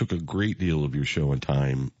you took a great deal of your show and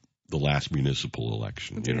time the last municipal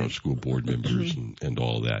election, school board members and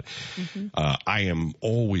all that. Mm-hmm. I am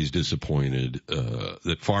always disappointed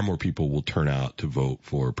that far more people will turn out to vote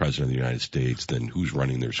for President of the United States than who's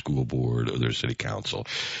running their school board or their city council.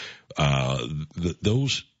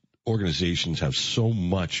 Those organizations have so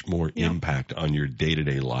much more impact on your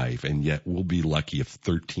day-to-day life, and yet we'll be lucky if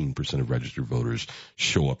 13% of registered voters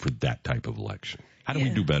show up for that type of election. How do we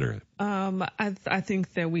do better? I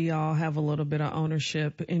think that we all have a little bit of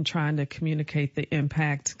ownership in trying to communicate the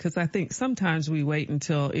impact, because I think sometimes we wait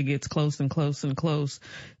until it gets close and close and close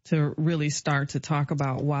to really start to talk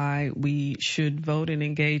about why we should vote and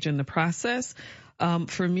engage in the process.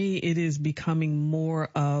 For me, it is becoming more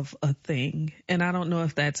of a thing. And I don't know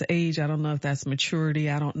if that's age. I don't know if that's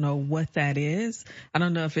maturity. I don't know what that is. I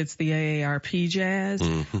don't know if it's the AARP jazz,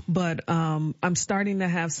 but I'm starting to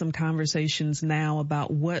have some conversations now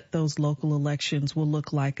about what those local elections will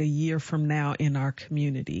look like a year from now in our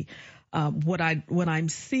community. What I'm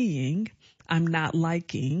seeing, I'm not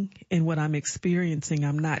liking, and what I'm experiencing,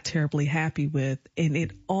 I'm not terribly happy with. And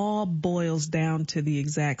it all boils down to the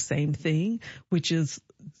exact same thing, which is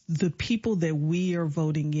the people that we are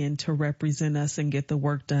voting in to represent us and get the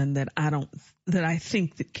work done that I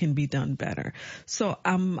think that can be done better. So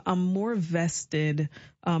I'm more vested,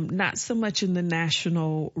 not so much in the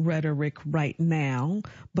national rhetoric right now,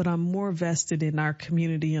 but I'm more vested in our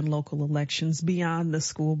community and local elections beyond the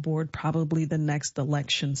school board, probably the next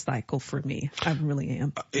election cycle for me. I really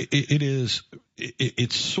am.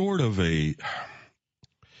 It's sort of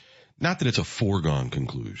not that it's a foregone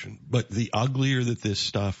conclusion, but the uglier that this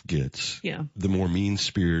stuff gets, the more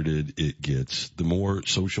mean-spirited it gets, the more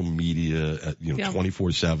social media,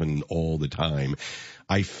 24/7 all the time.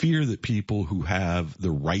 I fear that people who have the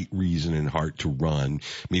right reason and heart to run,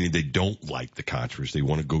 meaning they don't like the controversy, they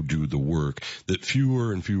want to go do the work, that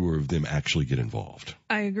fewer and fewer of them actually get involved.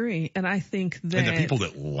 I agree. And I think that... And the people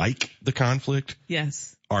that like the conflict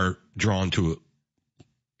are drawn to it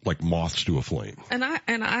like moths to a flame. And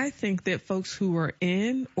I think that folks who are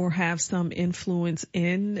in or have some influence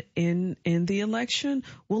in the election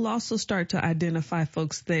will also start to identify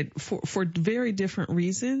folks that for very different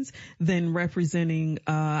reasons than representing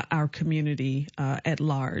our community at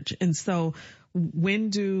large. And so when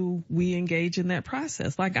do we engage in that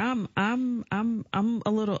process? Like I'm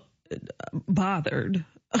a little bothered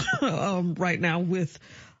right now with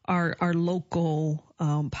our local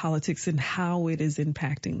politics and how it is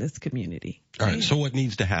impacting this community. All right. So what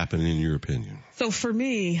needs to happen in your opinion? So for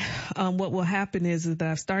me, what will happen is that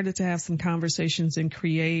I've started to have some conversations and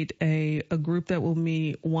create a group that will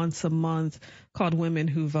meet once a month called Women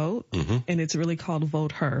Who Vote. And it's really called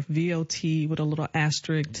Vote Her, VOT with a little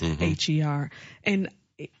asterisk, HER. And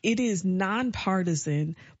it is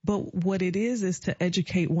nonpartisan, but what it is to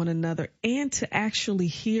educate one another and to actually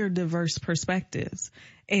hear diverse perspectives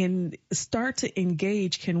and start to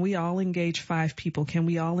engage. Can we all engage 5 people? Can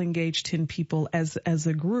we all engage 10 people as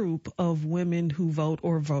a group of women who vote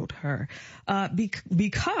or vote her?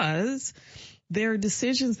 Because there are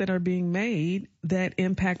decisions that are being made that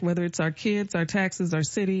impact whether it's our kids, our taxes, our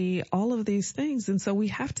city, all of these things. And so I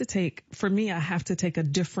have to take a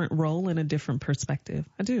different role and a different perspective.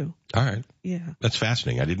 I do. All right. Yeah. That's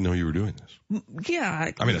fascinating. I didn't know you were doing this.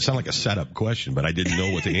 Yeah. I mean, it sounded like a setup question, but I didn't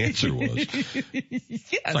know what the answer was.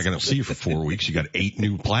 It's like I don't see you for 4 weeks. You got 8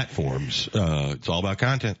 new platforms. It's all about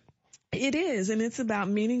content. It is, and it's about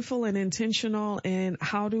meaningful and intentional, and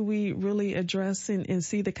how do we really address and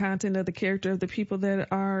see the content of the character of the people that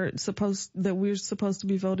we're supposed to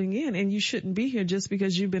be voting in. And you shouldn't be here just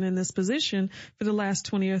because you've been in this position for the last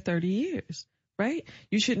 20 or 30 years, right?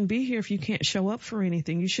 You shouldn't be here if you can't show up for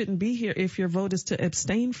anything. You shouldn't be here if your vote is to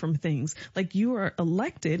abstain from things. Like, you are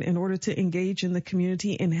elected in order to engage in the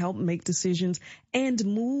community and help make decisions and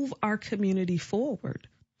move our community forward.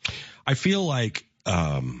 I feel like,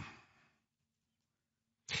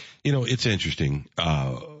 it's interesting.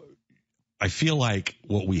 I feel like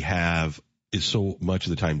what we have is so much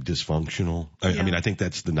of the time dysfunctional. I mean, I think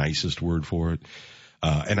that's the nicest word for it.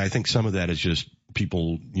 And I think some of that is just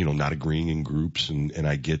people, not agreeing in groups, and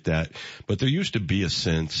I get that. But there used to be a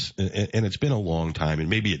sense, and it's been a long time, and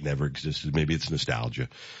maybe it never existed, maybe it's nostalgia,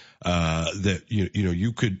 that,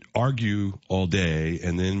 you could argue all day,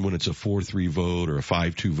 and then when it's a 4-3 vote or a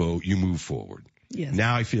 5-2 vote, you move forward. Yes.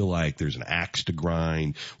 Now I feel like there's an axe to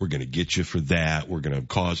grind. We're going to get you for that. We're going to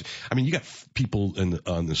cause. I mean, you got people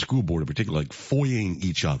on the school board in particular, like foying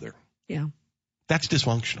each other. Yeah. That's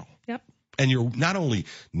dysfunctional. Yep. And you're not only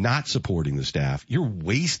not supporting the staff, you're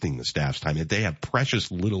wasting the staff's time that they have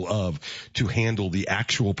precious little of to handle the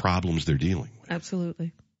actual problems they're dealing with.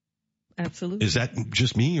 Absolutely. Absolutely. Is that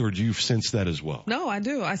just me, or do you sense that as well? No, I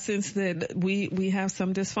do. I sense that we have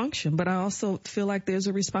some dysfunction, but I also feel like there's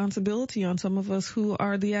a responsibility on some of us who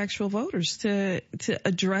are the actual voters to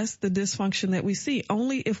address the dysfunction that we see.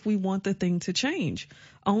 Only if we want the thing to change,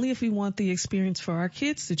 only if we want the experience for our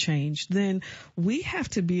kids to change, then we have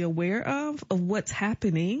to be aware of what's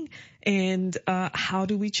happening and how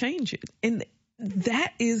do we change it. And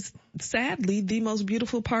that is sadly the most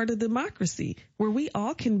beautiful part of democracy, where we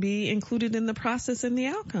all can be included in the process and the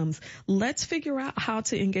outcomes. Let's figure out how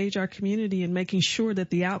to engage our community in making sure that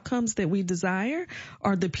the outcomes that we desire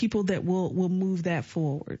are the people that will move that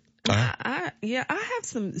forward. I have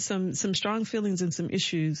some strong feelings and some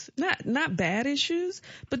issues, not bad issues,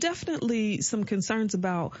 but definitely some concerns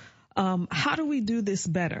about how do we do this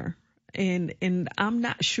better. And I'm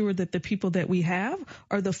not sure that the people that we have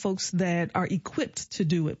are the folks that are equipped to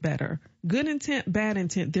do it better. Good intent, bad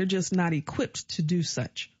intent, they're just not equipped to do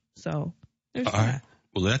such. So there's that.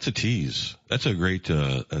 Well, that's a tease. That's a great,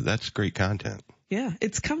 that's great content. Yeah,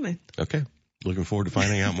 it's coming. Okay. Looking forward to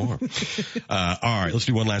finding out more. All right, let's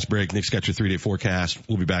do one last break. Nick's got your 3-day forecast.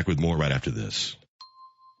 We'll be back with more right after this.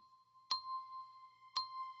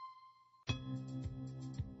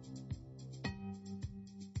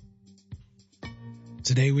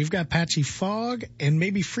 Today we've got patchy fog and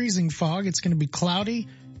maybe freezing fog. It's going to be cloudy,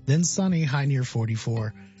 then sunny, high near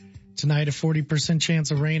 44. Tonight a 40%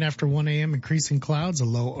 chance of rain after 1 a.m., increasing clouds, a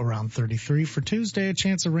low around 33. For Tuesday, a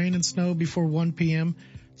chance of rain and snow before 1 p.m.,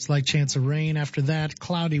 slight chance of rain after that,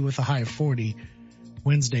 cloudy with a high of 40.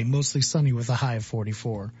 Wednesday, mostly sunny with a high of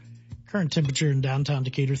 44. Current temperature in downtown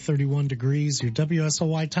Decatur, 31 degrees. Your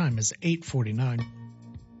WSOY time is 8:49.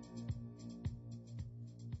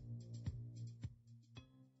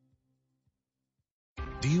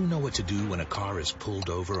 Do you know what to do when a car is pulled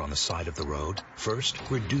over on the side of the road? First,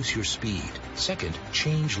 reduce your speed. Second,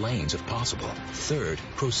 change lanes if possible. Third,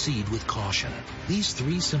 proceed with caution. These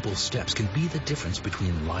 3 simple steps can be the difference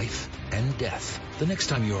between life and death. The next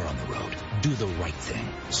time you're on the road, do the right thing.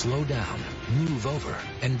 Slow down, move over,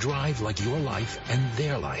 and drive like your life and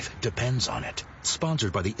their life depends on it.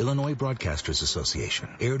 Sponsored by the Illinois Broadcasters Association.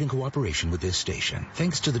 Aired in cooperation with this station.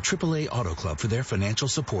 Thanks to the AAA Auto Club for their financial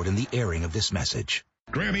support in the airing of this message.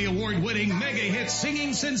 Grammy Award-winning mega-hit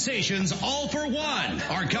singing sensations All for One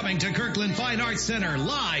are coming to Kirkland Fine Arts Center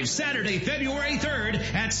live Saturday, February 3rd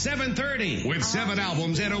at 7:30. With 7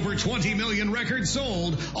 albums and over 20 million records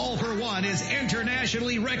sold, All for One is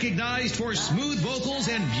internationally recognized for smooth vocals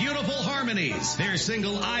and beautiful harmonies. Their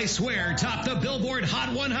single I Swear topped the Billboard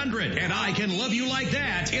Hot 100, and I Can Love You Like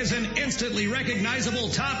That is an instantly recognizable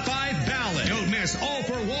top 5 ballad. Don't miss All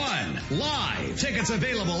for One live. Tickets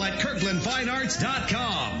available at KirklandFineArts.com.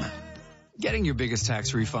 Getting your biggest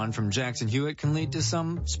tax refund from Jackson Hewitt can lead to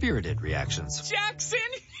some spirited reactions. Jackson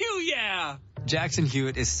Hewitt! Jackson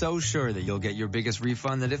Hewitt is so sure that you'll get your biggest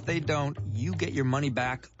refund that if they don't, you get your money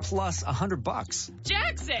back plus $100.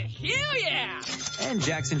 Jackson Hewitt! And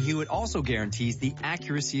Jackson Hewitt also guarantees the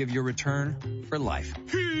accuracy of your return for life.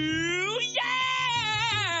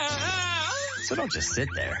 So don't just sit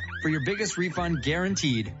there. For your biggest refund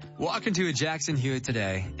guaranteed, walk into a Jackson Hewitt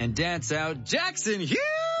today and dance out Jackson Hewitt!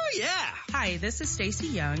 Yeah! Hi, this is Stacy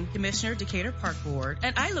Young, Commissioner, Decatur Park Board,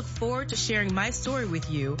 and I look forward to sharing my story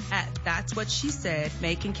with you at That's What She Said,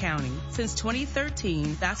 Macon County. Since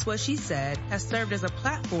 2013, That's What She Said has served as a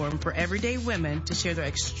platform for everyday women to share their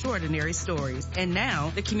extraordinary stories. And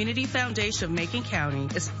now, the Community Foundation of Macon County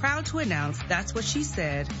is proud to announce That's What She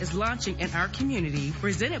Said is launching in our community,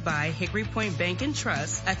 presented by Hickory Point Bank and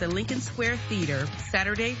Trust at the Lincoln Square Theater,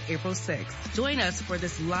 Saturday, April 6th. Join us for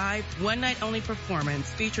this live, one-night-only performance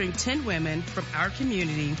featuring 10 women from our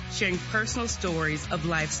community sharing personal stories of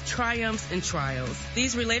life's triumphs and trials.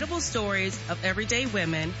 These relatable stories of everyday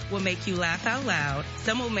women will make you laugh out loud,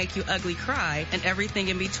 some will make you ugly cry, and everything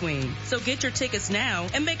in between. So get your tickets now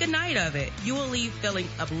and make a night of it. You will leave feeling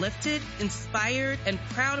uplifted, inspired, and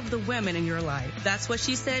proud of the women in your life. That's What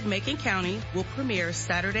She Said, Macon County will premiere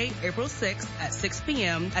Saturday, April 6th at 6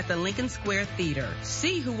 p.m. at the Lincoln Square Theater.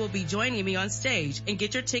 See who will be joining me on stage and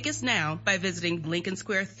get your tickets now by visiting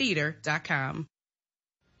LincolnSquareTheater.com.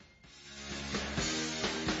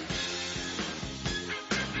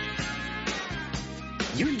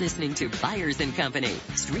 You're listening to Byers and Company,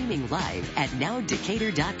 streaming live at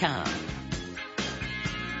NowDecatur.com.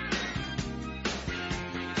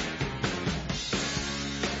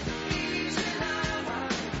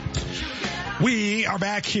 We are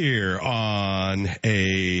back here on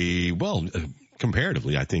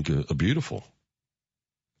comparatively, I think, a beautiful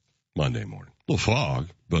Monday morning. little fog,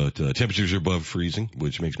 but temperatures are above freezing,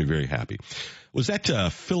 which makes me very happy. Was that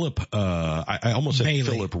Philip, I almost said Bailey.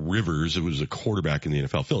 Philip Rivers. It was a quarterback in the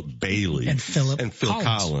NFL. Philip Bailey. And Phil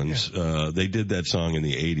Collins. Yeah. They did that song in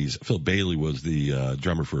the 80s. Phil Bailey was the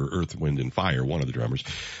drummer for Earth, Wind, and Fire, one of the drummers.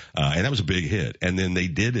 And that was a big hit. And then they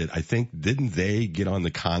did it, I think, didn't they get on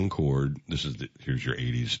the Concorde? Here's your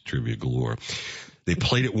 80s trivia galore. They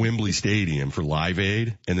played at Wembley Stadium for Live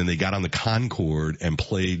Aid, and then they got on the Concorde and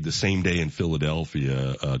played the same day in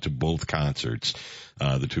Philadelphia to both concerts,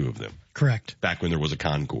 the two of them. Correct. Back when there was a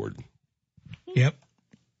Concorde. Yep.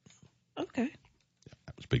 Okay.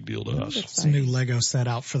 That was a big deal to us. It's a new Lego set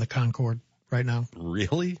out for the Concorde right now.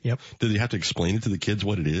 Really? Yep. Did they have to explain it to the kids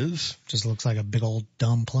what it is? Just looks like a big old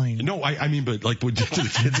dumb plane. No, I mean, but like, do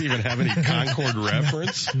the kids even have any Concorde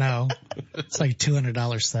reference? No. It's like a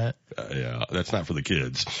 $200 set. Yeah, that's not for the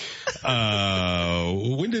kids.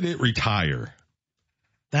 When did it retire?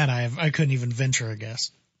 That I couldn't even venture a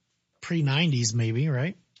guess. Pre-90s maybe,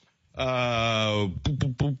 right?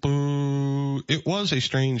 It was a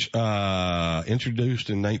strange, introduced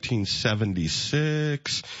in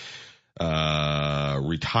 1976,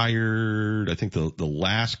 retired. I think the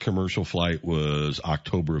last commercial flight was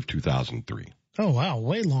October of 2003. Oh wow,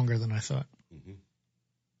 way longer than I thought. Mm-hmm.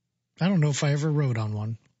 I don't know if I ever rode on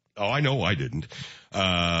one. Oh, I know I didn't.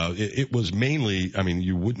 It was mainly, I mean,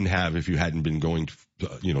 you wouldn't have if you hadn't been going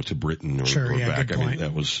to Britain or back. I mean,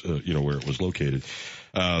 that was, where it was located.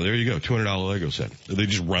 There you go. $200 Lego set. Did they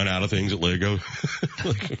just run out of things at Lego?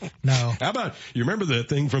 No. How about, you remember that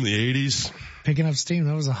thing from the 80s? Picking up steam.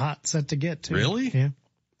 That was a hot set to get to. Really? Yeah.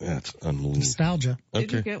 That's unbelievable. Nostalgia. Okay.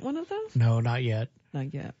 Did you get one of those? No, not yet.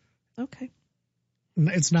 Not yet. Okay.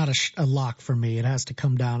 It's not a lock for me. It has to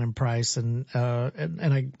come down in price, and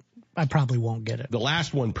I probably won't get it. The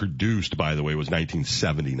last one produced, by the way, was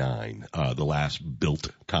 1979. The last built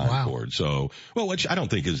Concorde. Wow. So, well, which I don't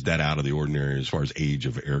think is that out of the ordinary as far as age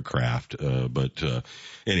of aircraft. But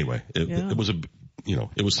anyway, it was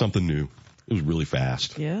it was something new. It was really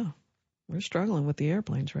fast. Yeah, we're struggling with the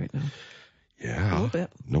airplanes right now. Yeah, a little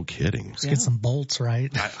bit. No kidding. Let's get some bolts,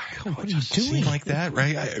 right? What are you doing like that,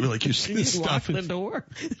 right? Like you see this stuff. Lock the door.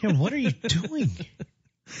 Yeah, what are you doing?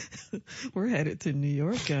 We're headed to New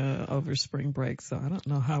York over spring break, so I don't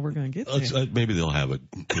know how we're going to get there. Maybe they'll have it.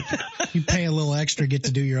 You pay a little extra, get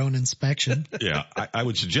to do your own inspection. Yeah, I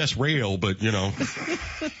would suggest rail, but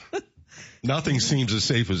nothing seems as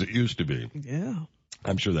safe as it used to be. Yeah.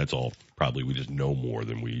 I'm sure that's all. Probably we just know more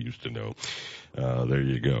than we used to know. There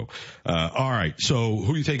you go. All right. So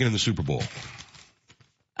who are you taking in the Super Bowl?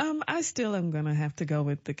 I still am going to have to go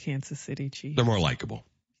with the Kansas City Chiefs. They're more likable.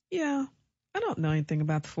 Yeah. I don't know anything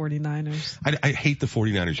about the 49ers. I hate the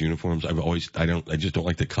 49ers uniforms. I just don't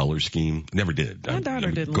like the color scheme. Never did. My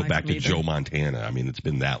daughter didn't go like back them to either. Joe Montana. I mean, it's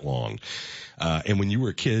been that long. And when you were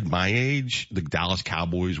a kid, my age, the Dallas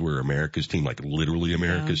Cowboys were America's team, like literally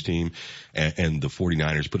America's team. And the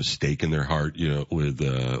 49ers put a stake in their heart,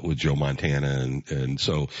 with Joe Montana. And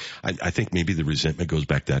so I think maybe the resentment goes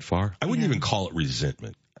back that far. I wouldn't even call it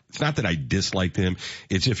resentment. It's not that I dislike them.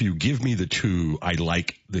 It's if you give me the two, I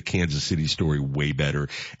like the Kansas City story way better.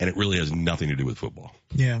 And it really has nothing to do with football.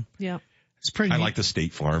 Yeah. Yeah. It's pretty I neat. like the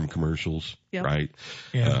State Farm commercials, right?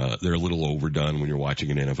 Yeah. They're a little overdone when you're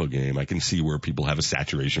watching an NFL game. I can see where people have a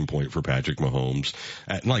saturation point for Patrick Mahomes.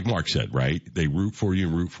 And like Mark said, right? They root for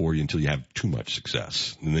you until you have too much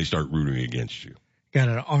success. And they start rooting against you. Got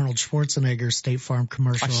an Arnold Schwarzenegger State Farm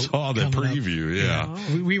commercial. I saw the preview,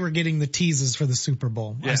 yeah. We were getting the teases for the Super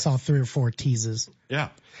Bowl. Yeah. I saw 3 or 4 teases. Yeah.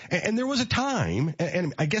 And there was a time,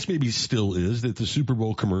 and I guess maybe still is, that the Super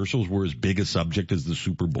Bowl commercials were as big a subject as the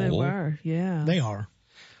Super Bowl. They were, yeah. They are.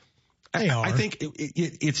 I think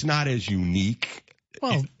it's not as unique.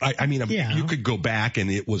 Well, you could go back and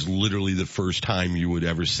it was literally the first time you would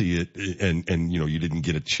ever see it, and you didn't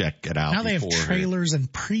get to check it out. Now they have trailers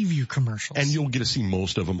and preview commercials. And you'll get to see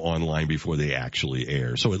most of them online before they actually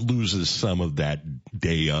air. So it loses some of that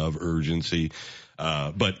day of urgency.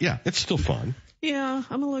 But yeah, it's still fun. Yeah,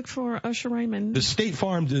 I'm gonna look for Usher Raymond. The State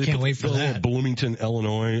Farm, can't wait for that. Bloomington,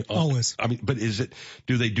 Illinois. Always. But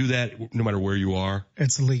do they do that no matter where you are?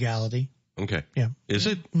 It's legality. Okay. Yeah. Is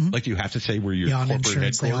it? Mm-hmm. Like you have to say where your on corporate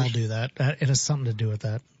insurance, headquarters? they all do that. It has something to do with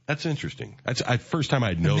that. That's interesting. That's first time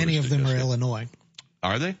I'd noticed. Many of them are Illinois.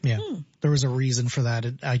 Are they? Yeah. There was a reason for that.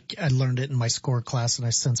 I learned it in my score class and I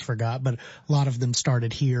since forgot, but a lot of them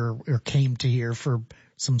started here or came to here for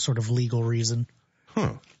some sort of legal reason.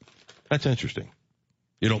 Huh. That's interesting.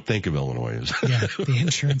 You don't think of Illinois as the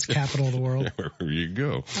insurance capital of the world. There you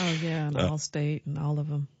go. Oh yeah, and Allstate and all of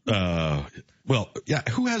them. Well, yeah.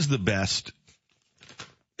 Who has the best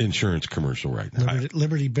insurance commercial right now.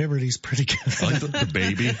 Liberty Bibberty's pretty good. I like the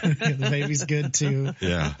baby. The baby's good too.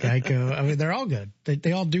 Yeah. Geico. I mean, they're all good.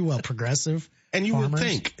 They all do well. Progressive. And you Farmers. would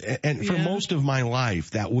think, and for most of my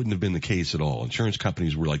life, that wouldn't have been the case at all. Insurance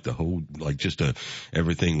companies were like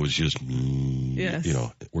everything was just,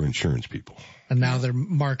 we're insurance people. And now they're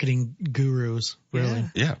marketing gurus, really.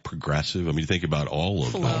 Yeah, Progressive. I mean, you think about all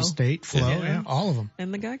of them. State, Flow, yeah, all of them.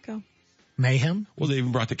 And the Geico. Mayhem. Well, they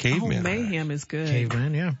even brought the Caveman. Oh, Mayhem is good.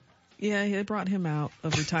 Caveman, yeah. Yeah, they brought him out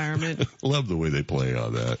of retirement. Love the way they play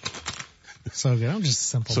on that. So good. I'm just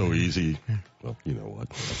simple. So easy. Yeah. Well, you know what.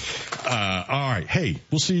 All right. Hey,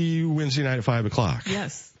 we'll see you Wednesday night at 5 o'clock.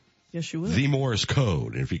 Yes. Yes, you will. The Morris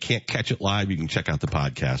Code. And if you can't catch it live, you can check out the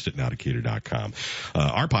podcast at nowdecatur.com.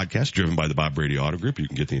 Our podcast, driven by the Bob Brady Auto Group. You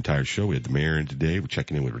can get the entire show. We had the mayor in today. We're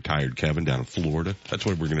checking in with retired Kevin down in Florida. That's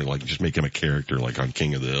why we're going to just make him a character like on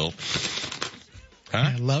King of the Hill. Huh?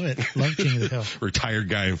 I love it. Love King of the Hill. Retired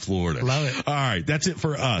guy in Florida. Love it. All right. That's it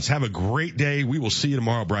for us. Have a great day. We will see you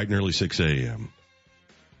tomorrow bright and early 6 a.m.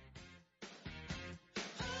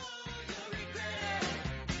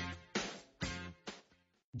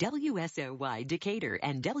 WSOY Decatur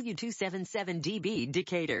and W277DB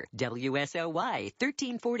Decatur. WSOY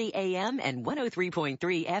 1340 AM and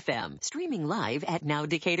 103.3 FM. Streaming live at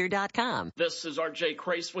nowdecatur.com. This is RJ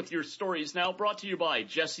Crace with your stories now, brought to you by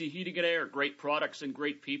Jesse Heating and Air. Great products and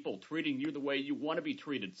great people, treating you the way you want to be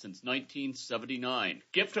treated since 1979.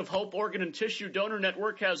 Gift of Hope Organ and Tissue Donor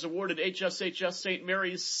Network has awarded HSHS St.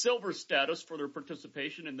 Mary's silver status for their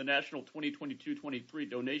participation in the National 2022-23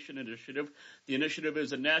 Donation Initiative. The initiative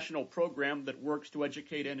is a national program that works to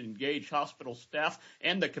educate and engage hospital staff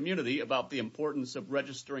and the community about the importance of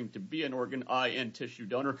registering to be an organ, eye, and tissue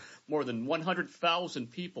donor. More than 100,000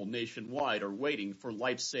 people nationwide are waiting for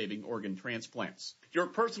life-saving organ transplants. Your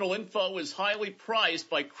personal info is highly prized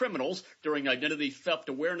by criminals during Identity Theft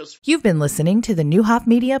Awareness. You've been listening to the Newhoff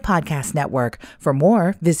Media Podcast Network. For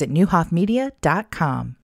more, visit newhoffmedia.com.